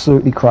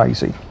 absolutely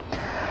crazy.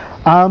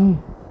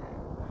 Then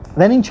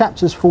in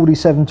chapters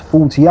 47 to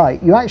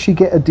 48, you actually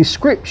get a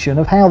description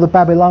of how the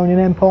Babylonian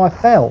Empire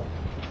fell.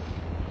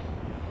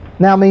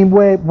 Now, I mean,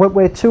 we're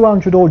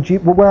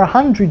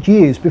 100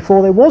 years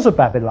before there was a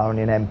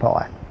Babylonian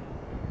Empire.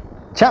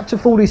 Chapter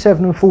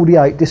 47 and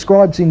 48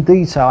 describes in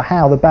detail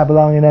how the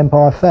Babylonian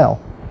Empire fell.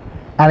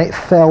 And it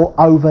fell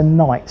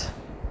overnight,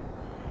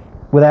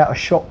 without a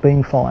shot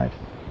being fired.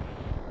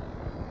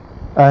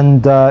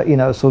 And,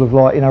 sort of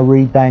like,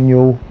 read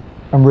Daniel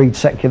and read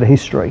secular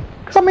history.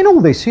 Because, I mean,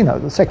 all this,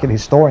 the secular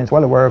historians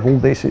well aware of all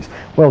this, it's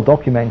well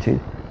documented.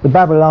 The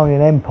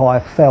Babylonian Empire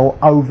fell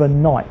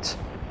overnight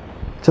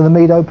to the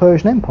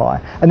Medo-Persian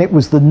Empire. And it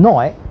was the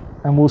night,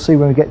 and we'll see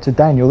when we get to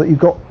Daniel, that you've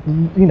got,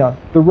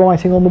 the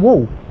writing on the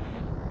wall.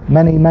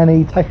 Many,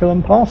 many tekel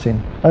and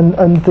passing.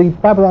 And the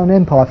Babylonian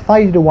Empire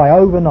faded away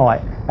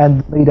overnight,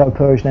 and the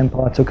Medo-Persian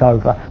Empire took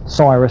over.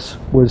 Cyrus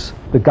was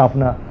the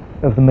governor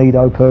of the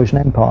Medo-Persian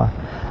Empire.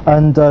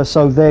 And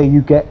so there you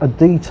get a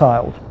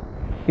detailed,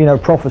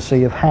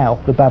 prophecy of how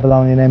the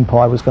Babylonian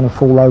Empire was going to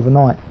fall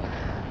overnight.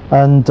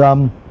 And,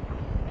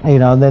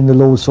 and then the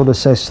Lord sort of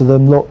says to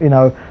them, look,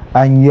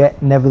 and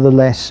yet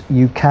nevertheless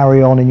you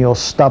carry on in your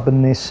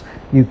stubbornness,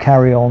 you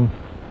carry on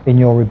in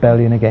your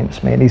rebellion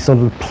against me. And he sort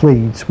of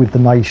pleads with the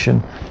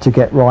nation to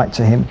get right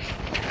to him.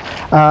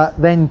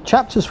 Then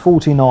chapters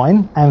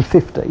 49 and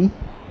 50,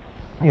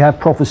 you have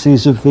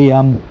prophecies of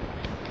the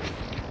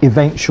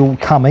eventual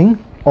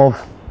coming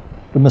of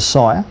the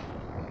Messiah,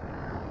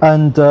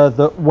 and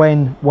that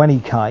when he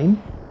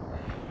came,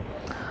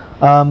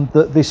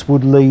 that this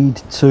would lead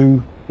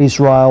to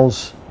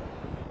Israel's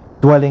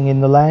dwelling in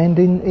the land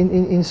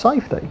in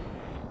safety.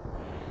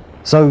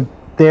 So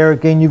there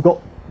again you've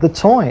got the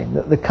time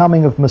that the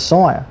coming of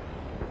Messiah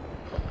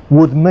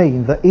would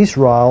mean that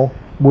Israel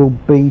will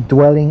be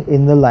dwelling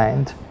in the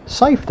land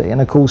safety.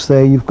 And of course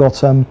there you've got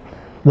the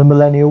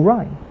millennial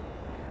reign.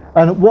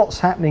 And what's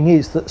happening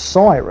is that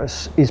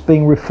Cyrus is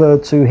being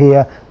referred to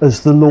here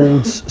as the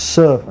Lord's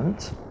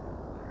servant,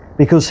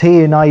 because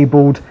he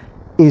enabled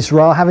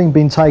Israel, having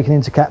been taken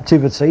into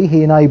captivity,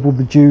 he enabled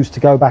the Jews to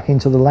go back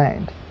into the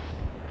land.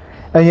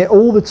 And yet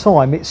all the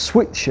time it's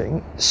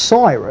switching.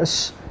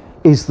 Cyrus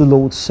is the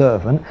Lord's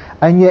servant,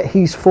 and yet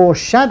he's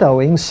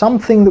foreshadowing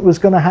something that was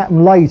going to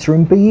happen later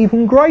and be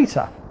even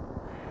greater,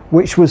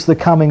 which was the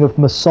coming of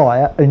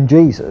Messiah and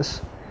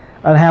Jesus.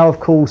 And how, of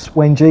course,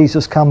 when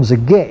Jesus comes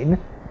again,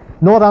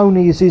 not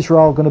only is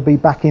Israel going to be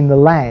back in the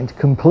land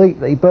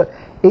completely, but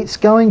it's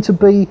going to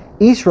be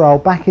Israel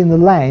back in the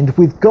land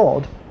with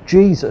God,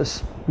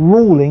 Jesus,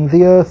 ruling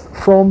the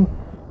earth from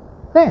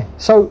there.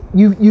 So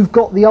you've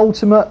got the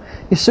ultimate,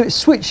 it's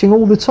switching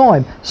all the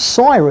time.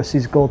 Cyrus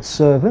is God's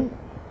servant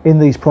in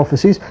these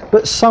prophecies,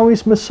 but so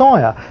is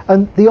Messiah.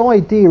 And the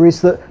idea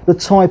is that the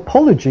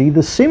typology,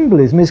 the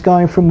symbolism, is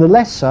going from the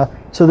lesser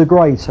to the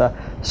greater.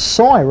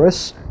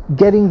 Cyrus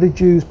getting the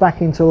Jews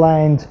back into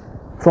land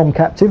from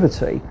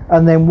captivity,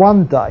 and then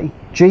one day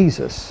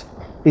Jesus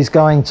is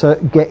going to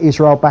get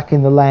Israel back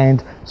in the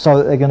land so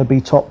that they're going to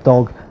be top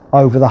dog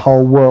over the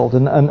whole world.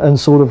 And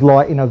sort of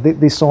like,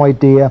 this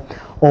idea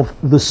of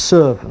the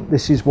servant.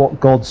 This is what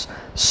God's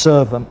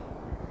servant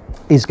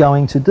is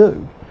going to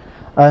do.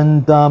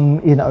 And,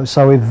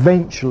 so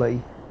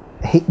eventually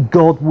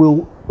God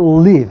will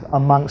live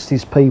amongst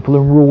his people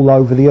and rule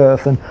over the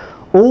earth. And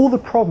all the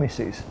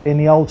promises in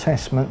the Old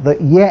Testament that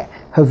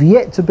have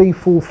yet to be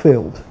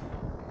fulfilled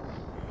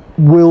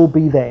will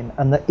be then,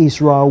 and that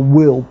Israel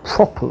will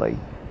properly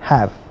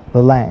have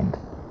the land.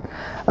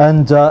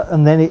 And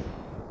then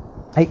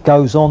it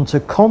goes on to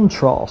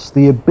contrast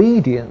the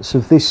obedience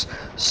of this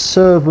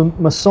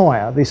servant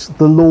Messiah,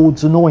 the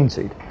Lord's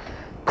anointed.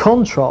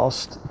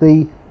 Contrast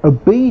the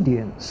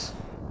obedience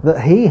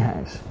that he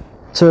has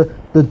to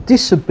the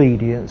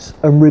disobedience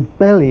and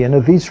rebellion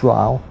of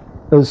Israel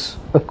as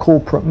a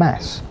corporate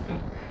mass.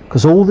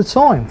 Because all the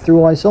time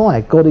through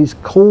Isaiah, God is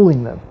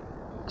calling them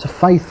to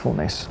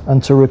faithfulness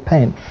and to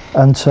repent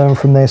and turn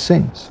from their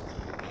sins.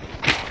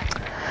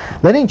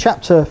 Then in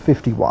chapter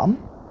 51,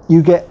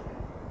 you get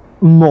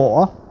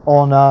more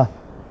on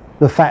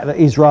the fact that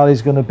Israel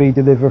is going to be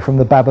delivered from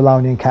the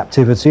Babylonian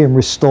captivity and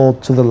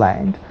restored to the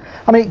land.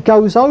 I mean, it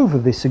goes over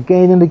this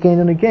again and again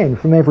and again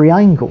from every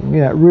angle.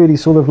 It really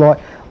sort of like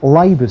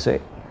labours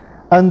it.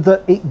 And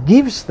that it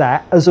gives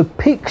that as a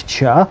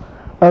picture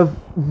of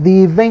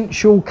the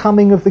eventual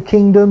coming of the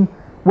kingdom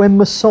when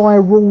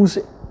Messiah rules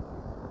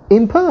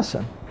in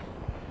person.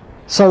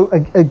 So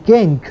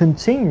again,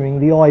 continuing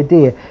the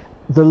idea,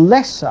 the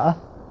lesser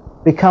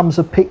becomes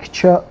a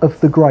picture of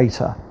the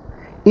greater.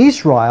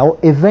 Israel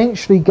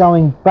eventually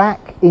going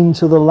back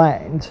into the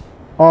land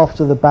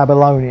after the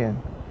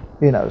Babylonian,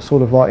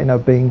 sort of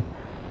like, being,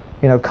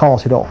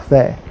 carted off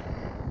there.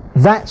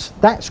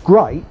 That's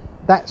great.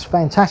 That's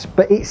fantastic.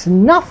 But it's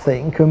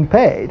nothing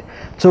compared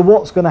to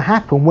what's going to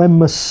happen when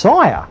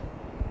Messiah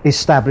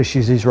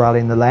establishes Israel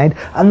in the land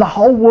and the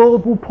whole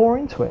world will pour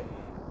into it.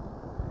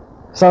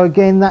 So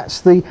again,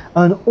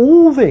 and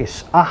all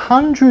this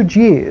 100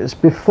 years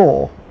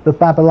before the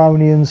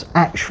Babylonians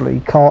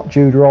actually cart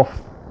Judah off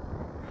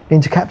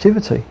into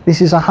captivity.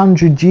 This is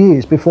 100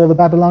 years before the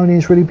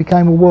Babylonians really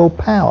became a world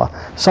power.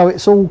 So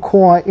it's all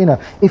quite,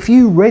 if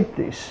you read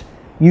this,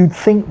 you'd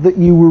think that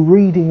you were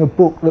reading a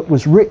book that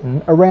was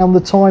written around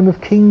the time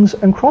of Kings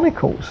and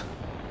Chronicles.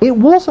 It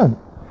wasn't.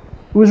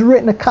 It was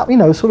written a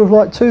couple, sort of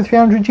like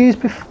 200-300 years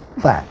before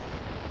that.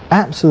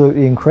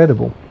 Absolutely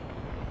incredible.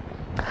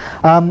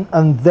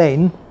 And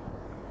then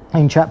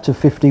in chapter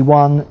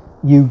 51,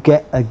 you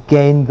get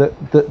again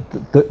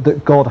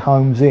that God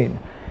homes in.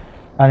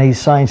 And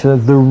he's saying to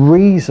them, the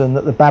reason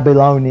that the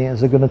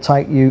Babylonians are going to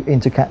take you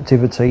into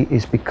captivity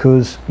is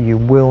because you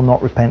will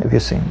not repent of your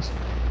sins.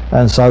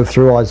 And so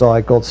through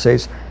Isaiah, God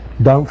says,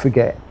 don't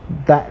forget,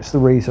 that's the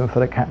reason for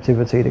the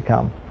captivity to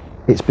come.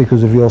 It's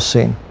because of your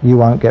sin. You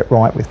won't get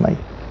right with me.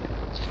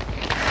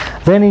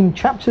 Then in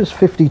chapters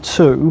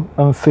 52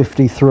 and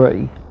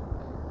 53,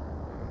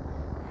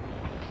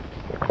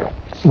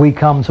 we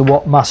come to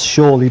what must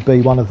surely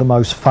be one of the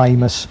most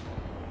famous,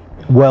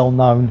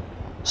 well-known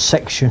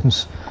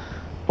sections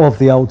of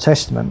the Old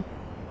Testament.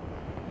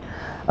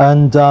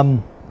 And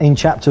in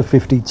chapter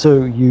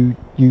 52,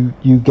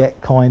 you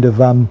get kind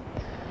of,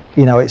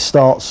 it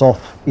starts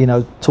off,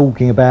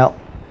 talking about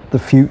the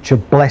future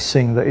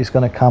blessing that is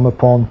going to come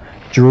upon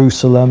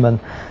Jerusalem, and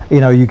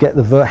you get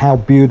how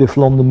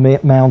beautiful on the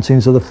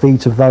mountains are the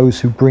feet of those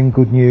who bring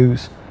good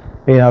news.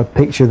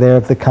 Picture there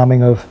of the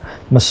coming of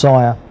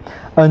Messiah.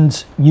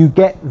 And you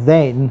get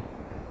then,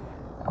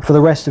 for the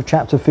rest of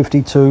chapter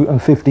 52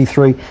 and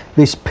 53,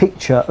 this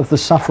picture of the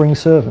suffering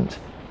servant.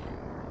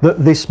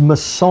 That this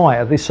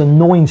Messiah, this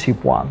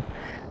anointed one,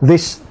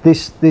 this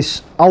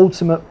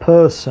ultimate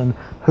person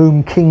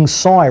whom King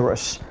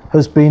Cyrus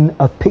has been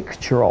a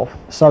picture of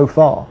so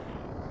far.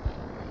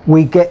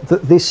 We get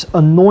that this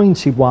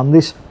anointed one,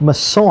 this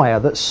Messiah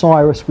that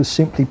Cyrus was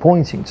simply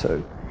pointing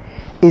to,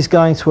 is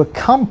going to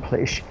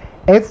accomplish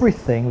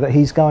everything that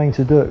he's going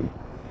to do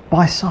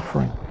by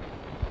suffering.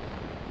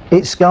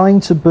 It's going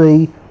to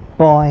be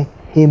by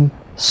him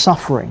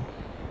suffering.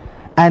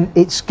 And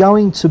it's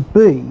going to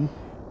be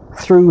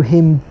through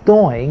him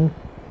dying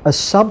a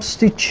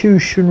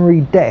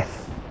substitutionary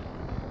death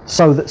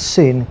so that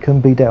sin can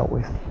be dealt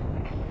with.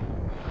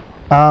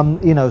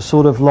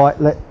 Sort of like,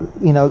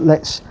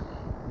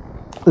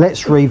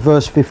 let's read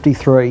verse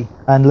 53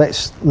 and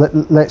let's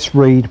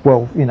read,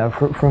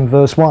 from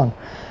verse 1.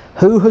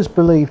 Who has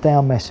believed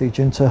our message,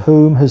 and to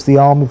whom has the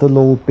arm of the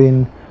Lord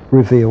been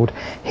revealed?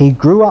 He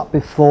grew up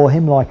before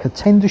him like a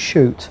tender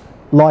shoot,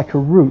 like a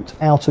root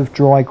out of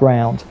dry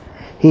ground.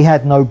 He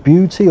had no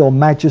beauty or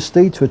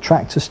majesty to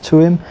attract us to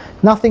him,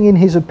 nothing in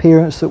his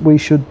appearance that we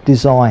should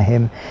desire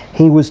him.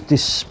 He was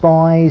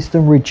despised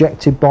and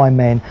rejected by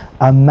men,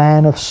 a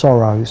man of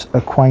sorrows,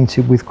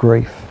 acquainted with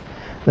grief.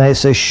 Then it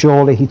says,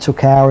 surely he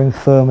took our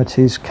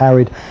infirmities,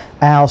 carried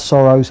our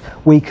sorrows.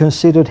 We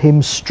considered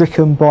him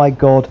stricken by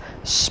God,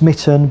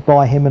 smitten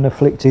by him and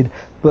afflicted,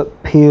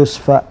 but pierced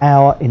for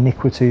our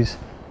iniquities,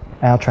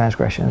 our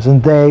transgressions.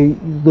 And there,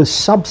 the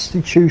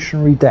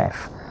substitutionary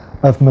death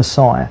of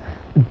Messiah,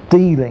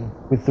 dealing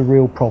with the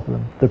real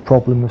problem, the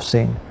problem of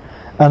sin.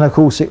 And of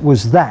course it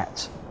was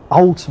that,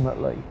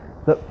 ultimately,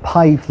 that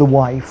paved the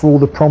way for all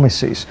the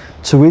promises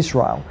to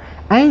Israel.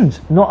 And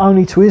not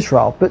only to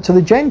Israel, but to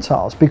the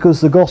Gentiles, because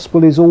the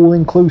gospel is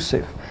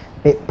all-inclusive.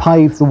 It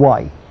paved the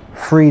way,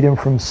 freedom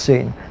from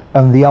sin,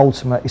 and the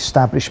ultimate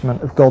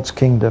establishment of God's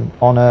kingdom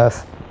on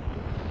earth.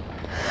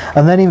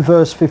 And then in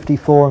verse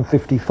 54 and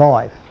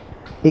 55,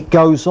 it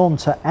goes on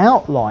to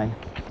outline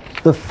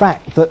the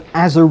fact that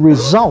as a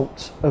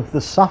result of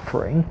the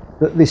suffering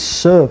that this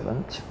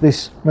servant,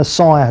 this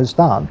Messiah has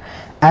done,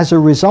 as a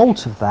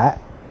result of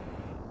that,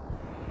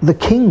 the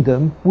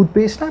kingdom would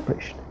be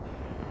established.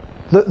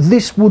 That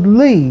this would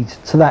lead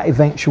to that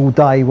eventual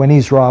day when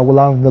Israel will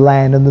own the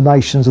land and the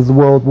nations of the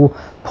world will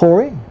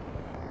pour in.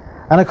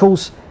 And of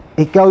course,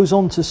 it goes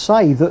on to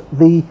say that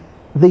the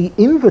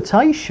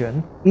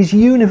invitation is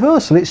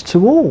universal. It's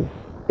to all.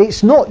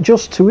 It's not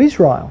just to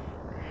Israel.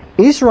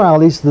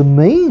 Israel is the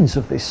means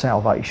of this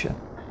salvation,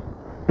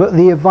 but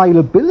the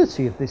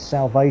availability of this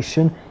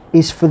salvation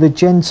is for the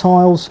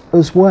Gentiles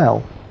as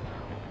well.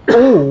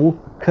 all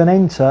can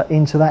enter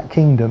into that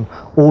kingdom.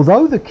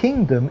 Although the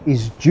kingdom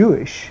is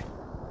Jewish,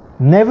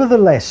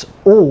 nevertheless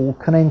all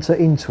can enter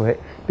into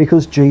it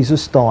because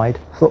Jesus died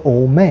for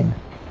all men.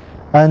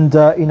 And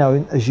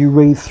as you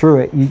read through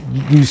it,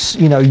 you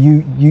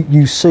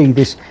see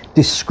this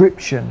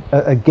description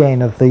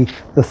again of the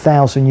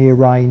 1,000-year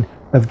reign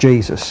of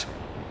Jesus.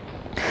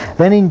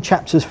 Then in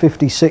chapters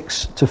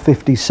 56 to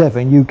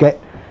 57, you get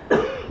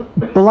a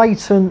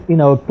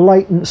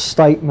blatant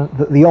statement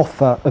that the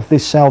offer of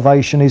this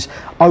salvation is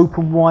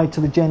open wide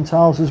to the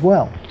Gentiles as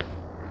well.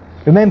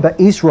 Remember,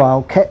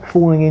 Israel kept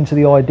falling into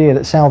the idea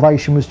that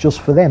salvation was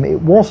just for them.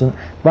 It wasn't.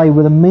 They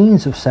were the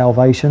means of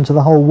salvation to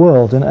the whole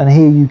world. And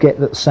here you get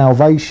that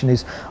salvation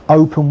is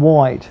open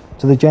wide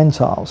to the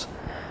Gentiles.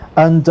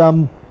 And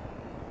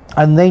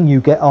then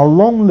you get a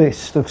long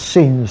list of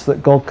sins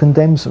that God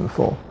condemns them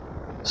for,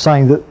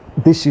 saying that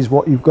this is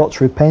what you've got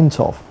to repent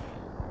of.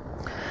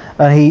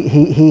 And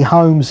he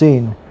homes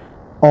in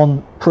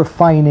on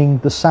profaning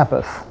the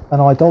Sabbath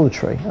and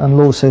idolatry. And the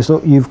Lord says,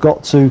 look, you've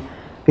got to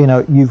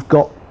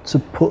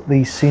put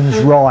these sins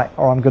right,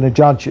 or I'm going to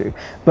judge you.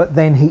 But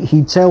then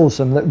he tells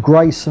them that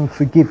grace and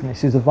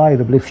forgiveness is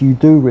available if you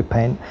do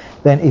repent.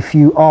 Then if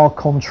you are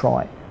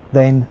contrite,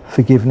 then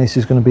forgiveness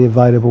is going to be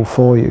available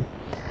for you.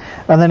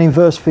 And then in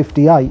verse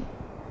 58,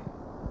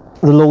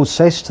 the Lord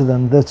says to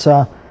them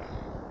that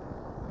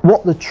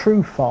what the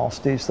true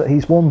fast is that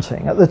he's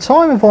wanting. At the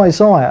time of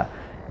Isaiah,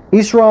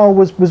 Israel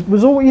was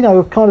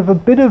all, kind of a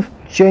bit of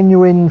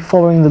genuine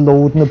following the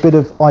Lord and a bit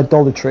of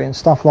idolatry and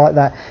stuff like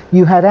that.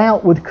 You had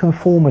outward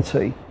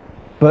conformity,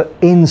 but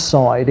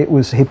inside it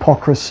was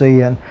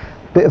hypocrisy and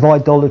a bit of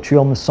idolatry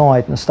on the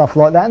side and stuff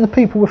like that. And the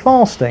people were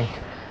fasting.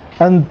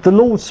 And the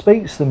Lord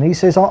speaks to them. He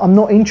says, I'm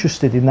not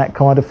interested in that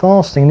kind of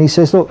fasting. And he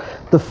says, look,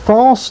 the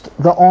fast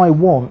that I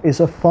want is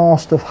a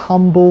fast of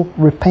humble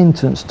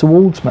repentance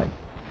towards me.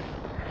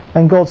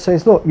 And God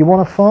says, look, you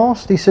want a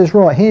fast? He says,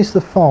 right, here's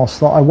the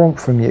fast that I want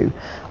from you.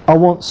 I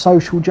want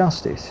social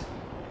justice.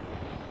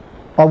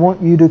 I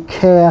want you to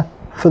care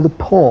for the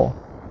poor.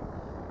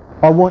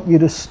 I want you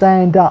to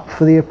stand up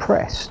for the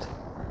oppressed.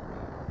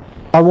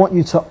 I want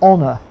you to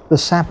honour the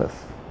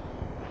Sabbath.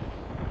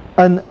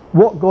 And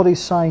what God is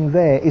saying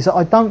there is that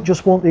I don't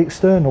just want the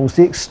externals.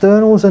 The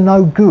externals are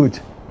no good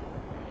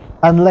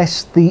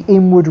unless the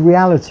inward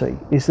reality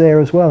is there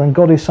as well. And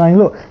God is saying,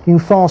 look, you can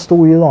fast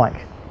all you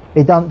like.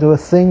 It don't do a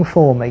thing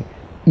for me.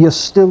 You're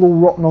still all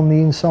rotten on the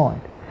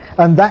inside.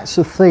 And that's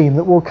a theme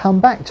that we'll come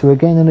back to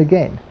again and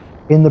again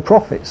in the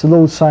prophets. The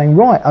Lord's saying,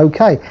 right,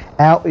 okay,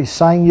 out is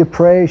saying your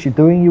prayers, you're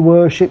doing your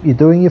worship, you're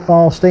doing your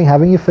fasting,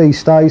 having your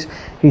feast days.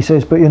 He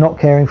says, but you're not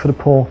caring for the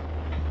poor.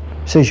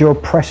 He says you're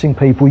oppressing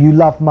people, you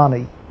love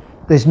money.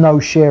 There's no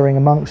sharing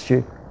amongst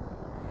you.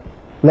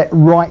 Let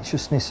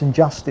righteousness and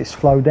justice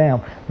flow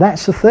down.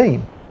 That's the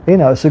theme.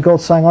 So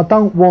God's saying, I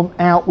don't want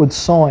outward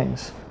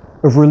signs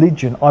of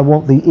religion, I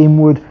want the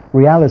inward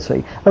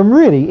reality. And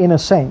really, in a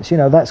sense,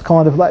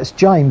 that's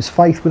James,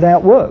 faith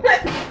without works.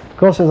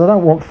 God says, I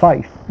don't want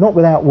faith, not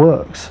without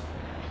works.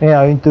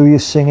 Do your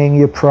singing,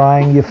 your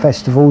praying, your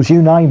festivals,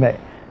 you name it.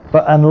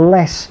 But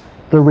unless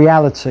the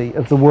reality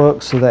of the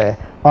works are there,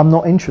 I'm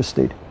not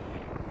interested.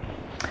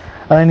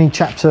 And then in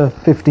chapter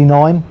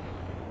 59,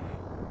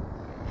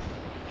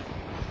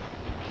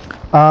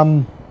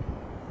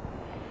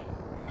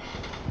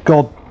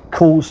 God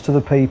calls to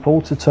the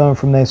people to turn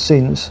from their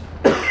sins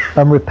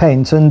and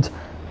repent, and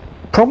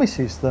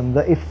promises them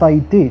that if they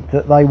did,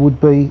 that they would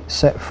be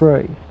set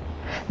free.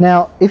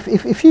 Now,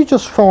 if you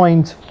just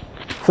find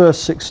verse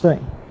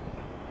 16,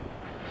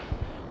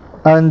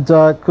 and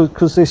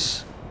because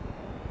this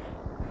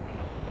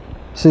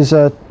is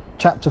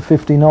chapter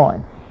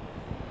 59,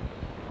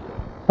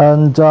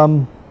 and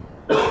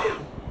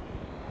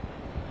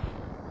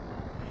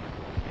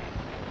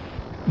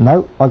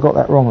no, I got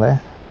that wrong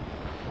there.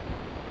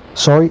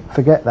 Sorry,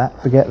 forget that.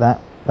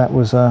 That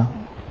was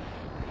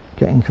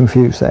getting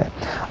confused there.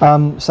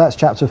 So that's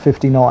chapter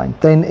 59.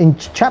 Then in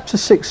chapter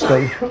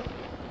 60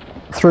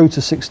 through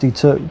to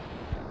 62,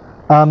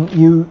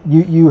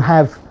 you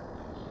have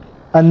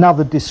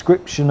another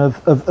description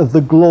of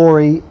the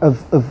glory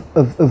of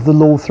the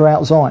Lord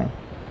throughout Zion.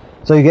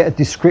 So you get a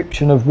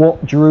description of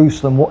what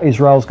Jerusalem, what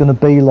Israel's going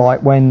to be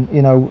like when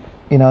in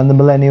the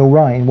millennial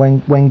reign,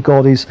 when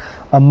God is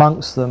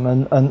amongst them,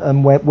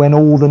 and when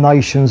all the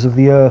nations of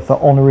the earth are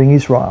honouring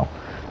Israel.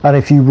 And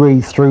if you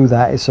read through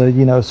that, it's a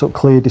sort of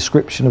clear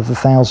description of the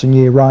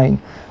 1,000-year reign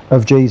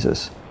of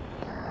Jesus.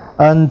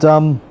 And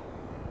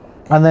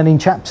then in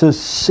chapters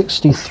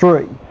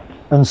 63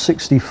 and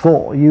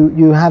 64,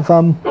 you have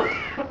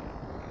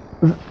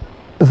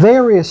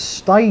various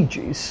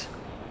stages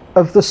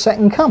of the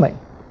second coming,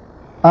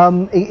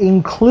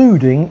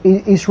 including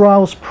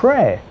Israel's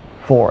prayer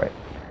for it.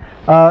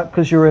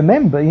 Because you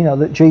remember,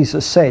 that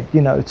Jesus said,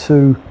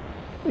 to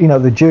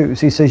the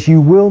Jews, he says, you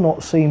will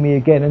not see me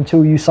again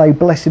until you say,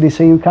 blessed is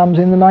he who comes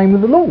in the name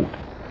of the Lord.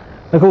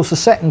 And of course, the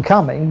second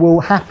coming will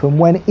happen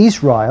when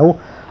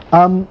Israel,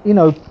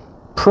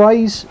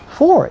 prays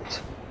for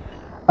it.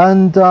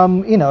 And,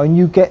 and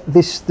you get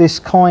this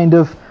kind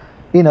of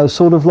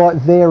sort of like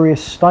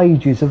various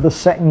stages of the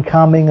second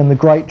coming and the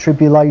Great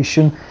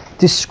Tribulation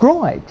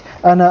described.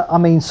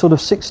 And sort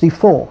of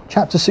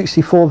chapter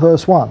 64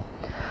 verse 1.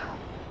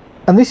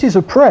 And this is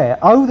a prayer,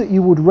 "Oh, that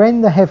you would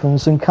rend the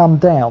heavens and come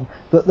down,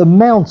 that the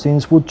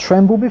mountains would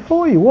tremble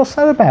before you." What's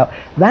that about?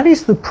 That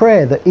is the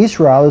prayer that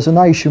Israel as a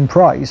nation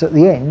prays at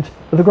the end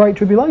of the Great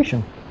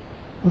Tribulation.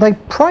 They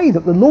pray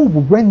that the Lord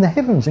will rend the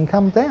heavens and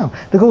come down.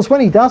 Because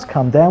when he does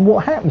come down,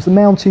 what happens? The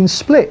mountains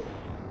split.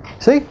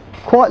 See?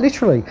 Quite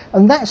literally.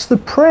 And that's the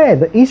prayer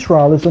that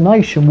Israel as a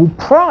nation will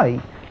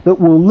pray that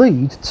will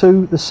lead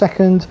to the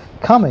second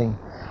coming.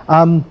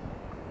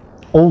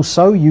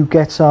 Also, you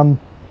get,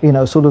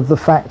 sort of the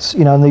facts,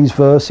 in these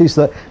verses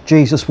that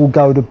Jesus will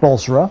go to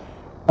Bozrah,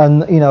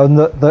 and, and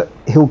that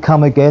he'll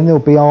come again. There'll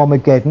be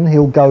Armageddon.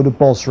 He'll go to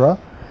Bozrah.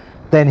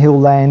 Then he'll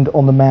land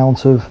on the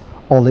Mount of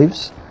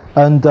Olives.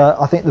 And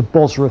I think the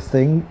Bozrah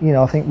thing,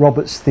 I think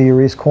Robert's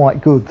theory is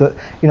quite good, that,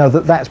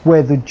 that's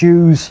where the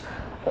Jews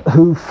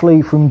who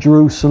flee from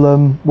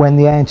Jerusalem when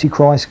the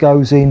Antichrist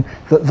goes in,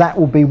 that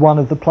will be one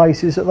of the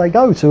places that they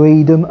go to,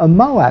 Edom and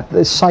Moab.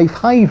 There's safe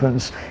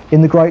havens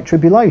in the Great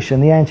Tribulation.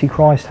 The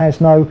Antichrist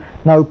has no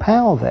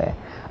power there.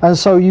 And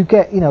so you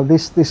get,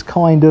 this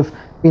kind of,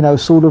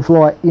 sort of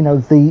like,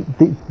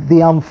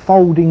 the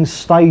unfolding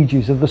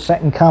stages of the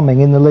second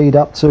coming in the lead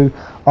up to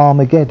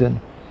Armageddon.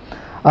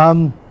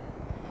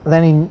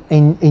 Then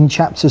in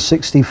chapter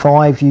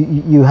 65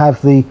 you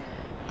have the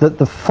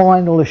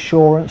final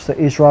assurance that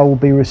Israel will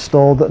be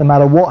restored, that no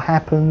matter what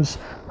happens,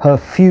 her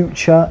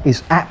future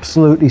is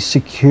absolutely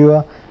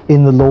secure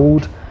in the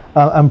Lord,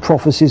 and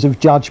prophecies of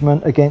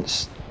judgment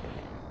against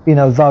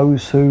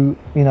those who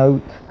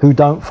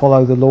don't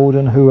follow the Lord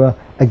and who are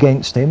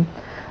against him.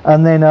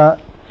 And then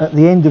at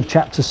the end of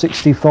chapter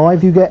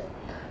 65 you get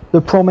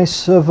the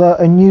promise of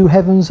a new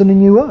heavens and a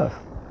new earth.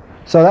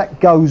 So that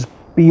goes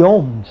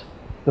beyond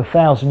the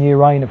 1,000-year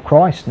reign of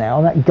Christ now,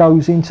 and that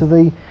goes into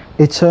the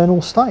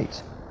eternal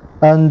state.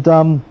 And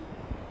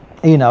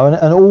and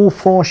all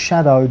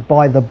foreshadowed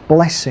by the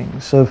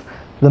blessings of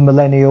the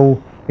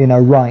millennial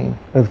reign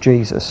of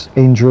Jesus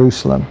in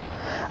Jerusalem.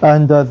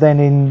 And then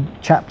in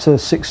chapter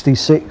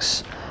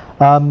 66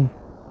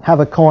 have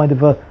a kind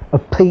of a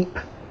peep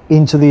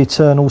into the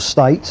eternal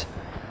state.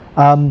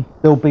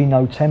 There'll be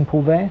no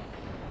temple there,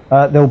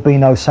 there'll be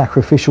no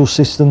sacrificial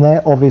system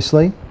there,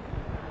 obviously,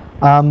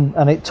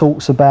 and it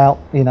talks about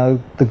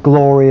the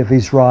glory of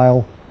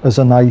Israel as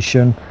a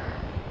nation,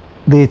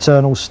 the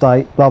eternal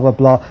state, blah blah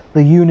blah,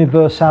 the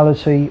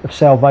universality of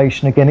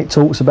salvation. Again, it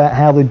talks about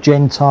how the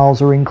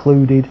Gentiles are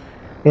included.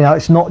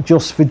 It's not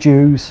just for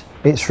Jews,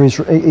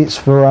 it's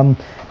for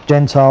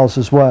Gentiles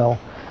as well.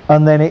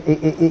 And then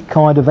it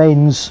kind of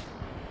ends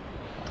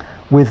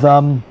with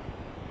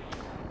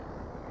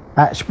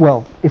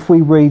if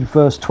we read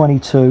verse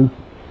 22,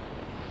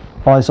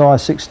 Isaiah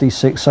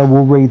 66, so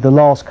we'll read the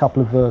last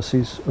couple of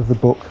verses of the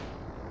book,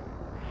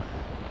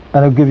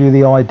 and it'll give you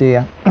the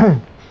idea.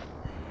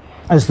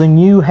 "As the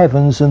new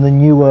heavens and the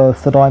new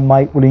earth that I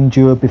make will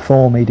endure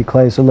before me,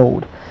 declares the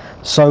Lord,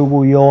 so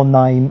will your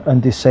name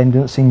and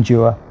descendants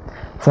endure.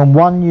 From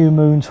one new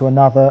moon to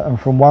another, and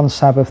from one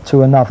Sabbath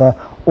to another,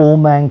 all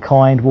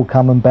mankind will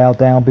come and bow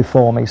down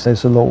before me,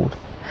 says the Lord."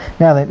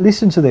 Now then,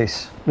 listen to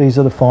this. These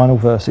are the final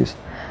verses.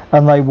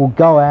 "And they will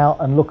go out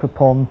and look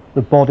upon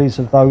the bodies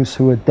of those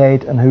who are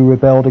dead and who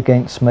rebelled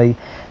against me.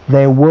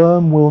 Their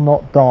worm will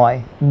not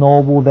die,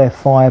 nor will their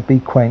fire be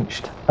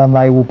quenched, and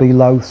they will be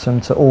loathsome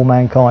to all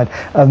mankind."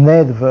 And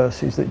they're the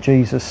verses that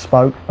Jesus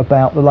spoke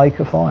about the lake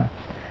of fire.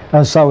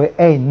 And so it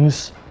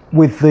ends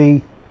with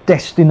the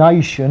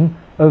destination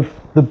of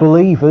the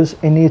believers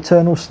in the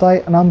eternal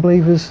state and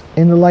unbelievers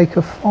in the lake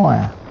of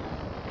fire.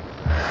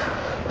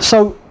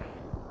 So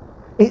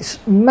it's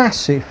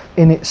massive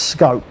in its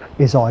scope,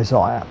 is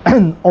Isaiah.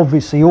 And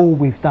obviously all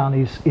we've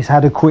done is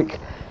had a quick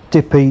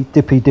dippy.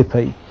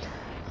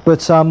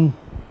 But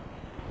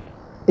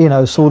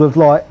sort of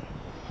like,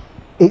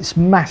 it's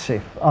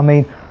massive. I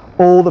mean,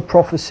 all the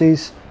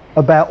prophecies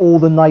about all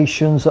the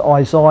nations at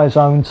Isaiah's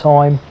own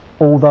time,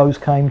 all those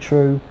came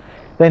true.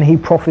 Then he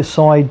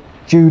prophesied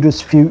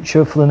Judah's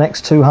future for the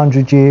next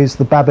 200 years,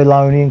 the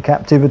Babylonian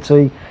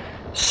captivity,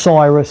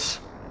 Cyrus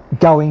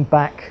going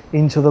back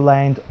into the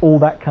land, all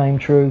that came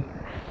true.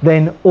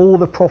 Then all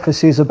the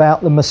prophecies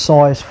about the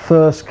Messiah's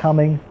first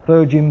coming,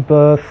 virgin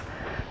birth,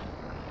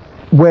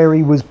 where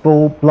he was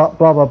born, blah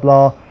blah blah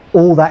blah,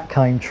 all that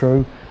came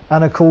true.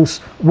 And of course,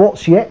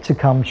 what's yet to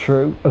come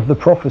true of the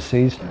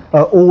prophecies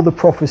are all the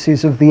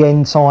prophecies of the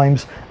end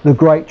times, the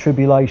Great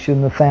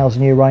Tribulation, the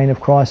 1,000-year reign of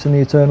Christ and the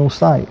eternal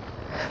state.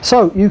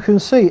 So you can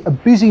see a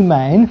busy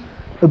man,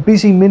 a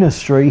busy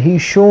ministry, he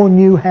sure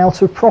knew how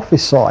to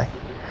prophesy.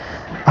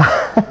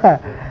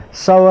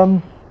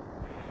 So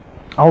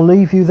I'll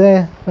leave you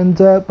there, and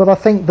but I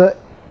think that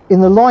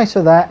in the light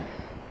of that,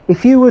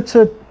 if you were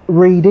to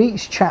read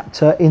each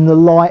chapter in the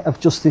light of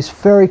just this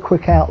very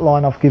quick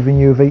outline I've given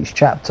you of each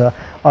chapter,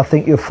 I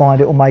think you'll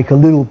find it will make a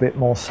little bit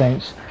more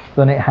sense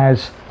than it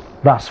has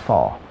thus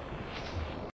far.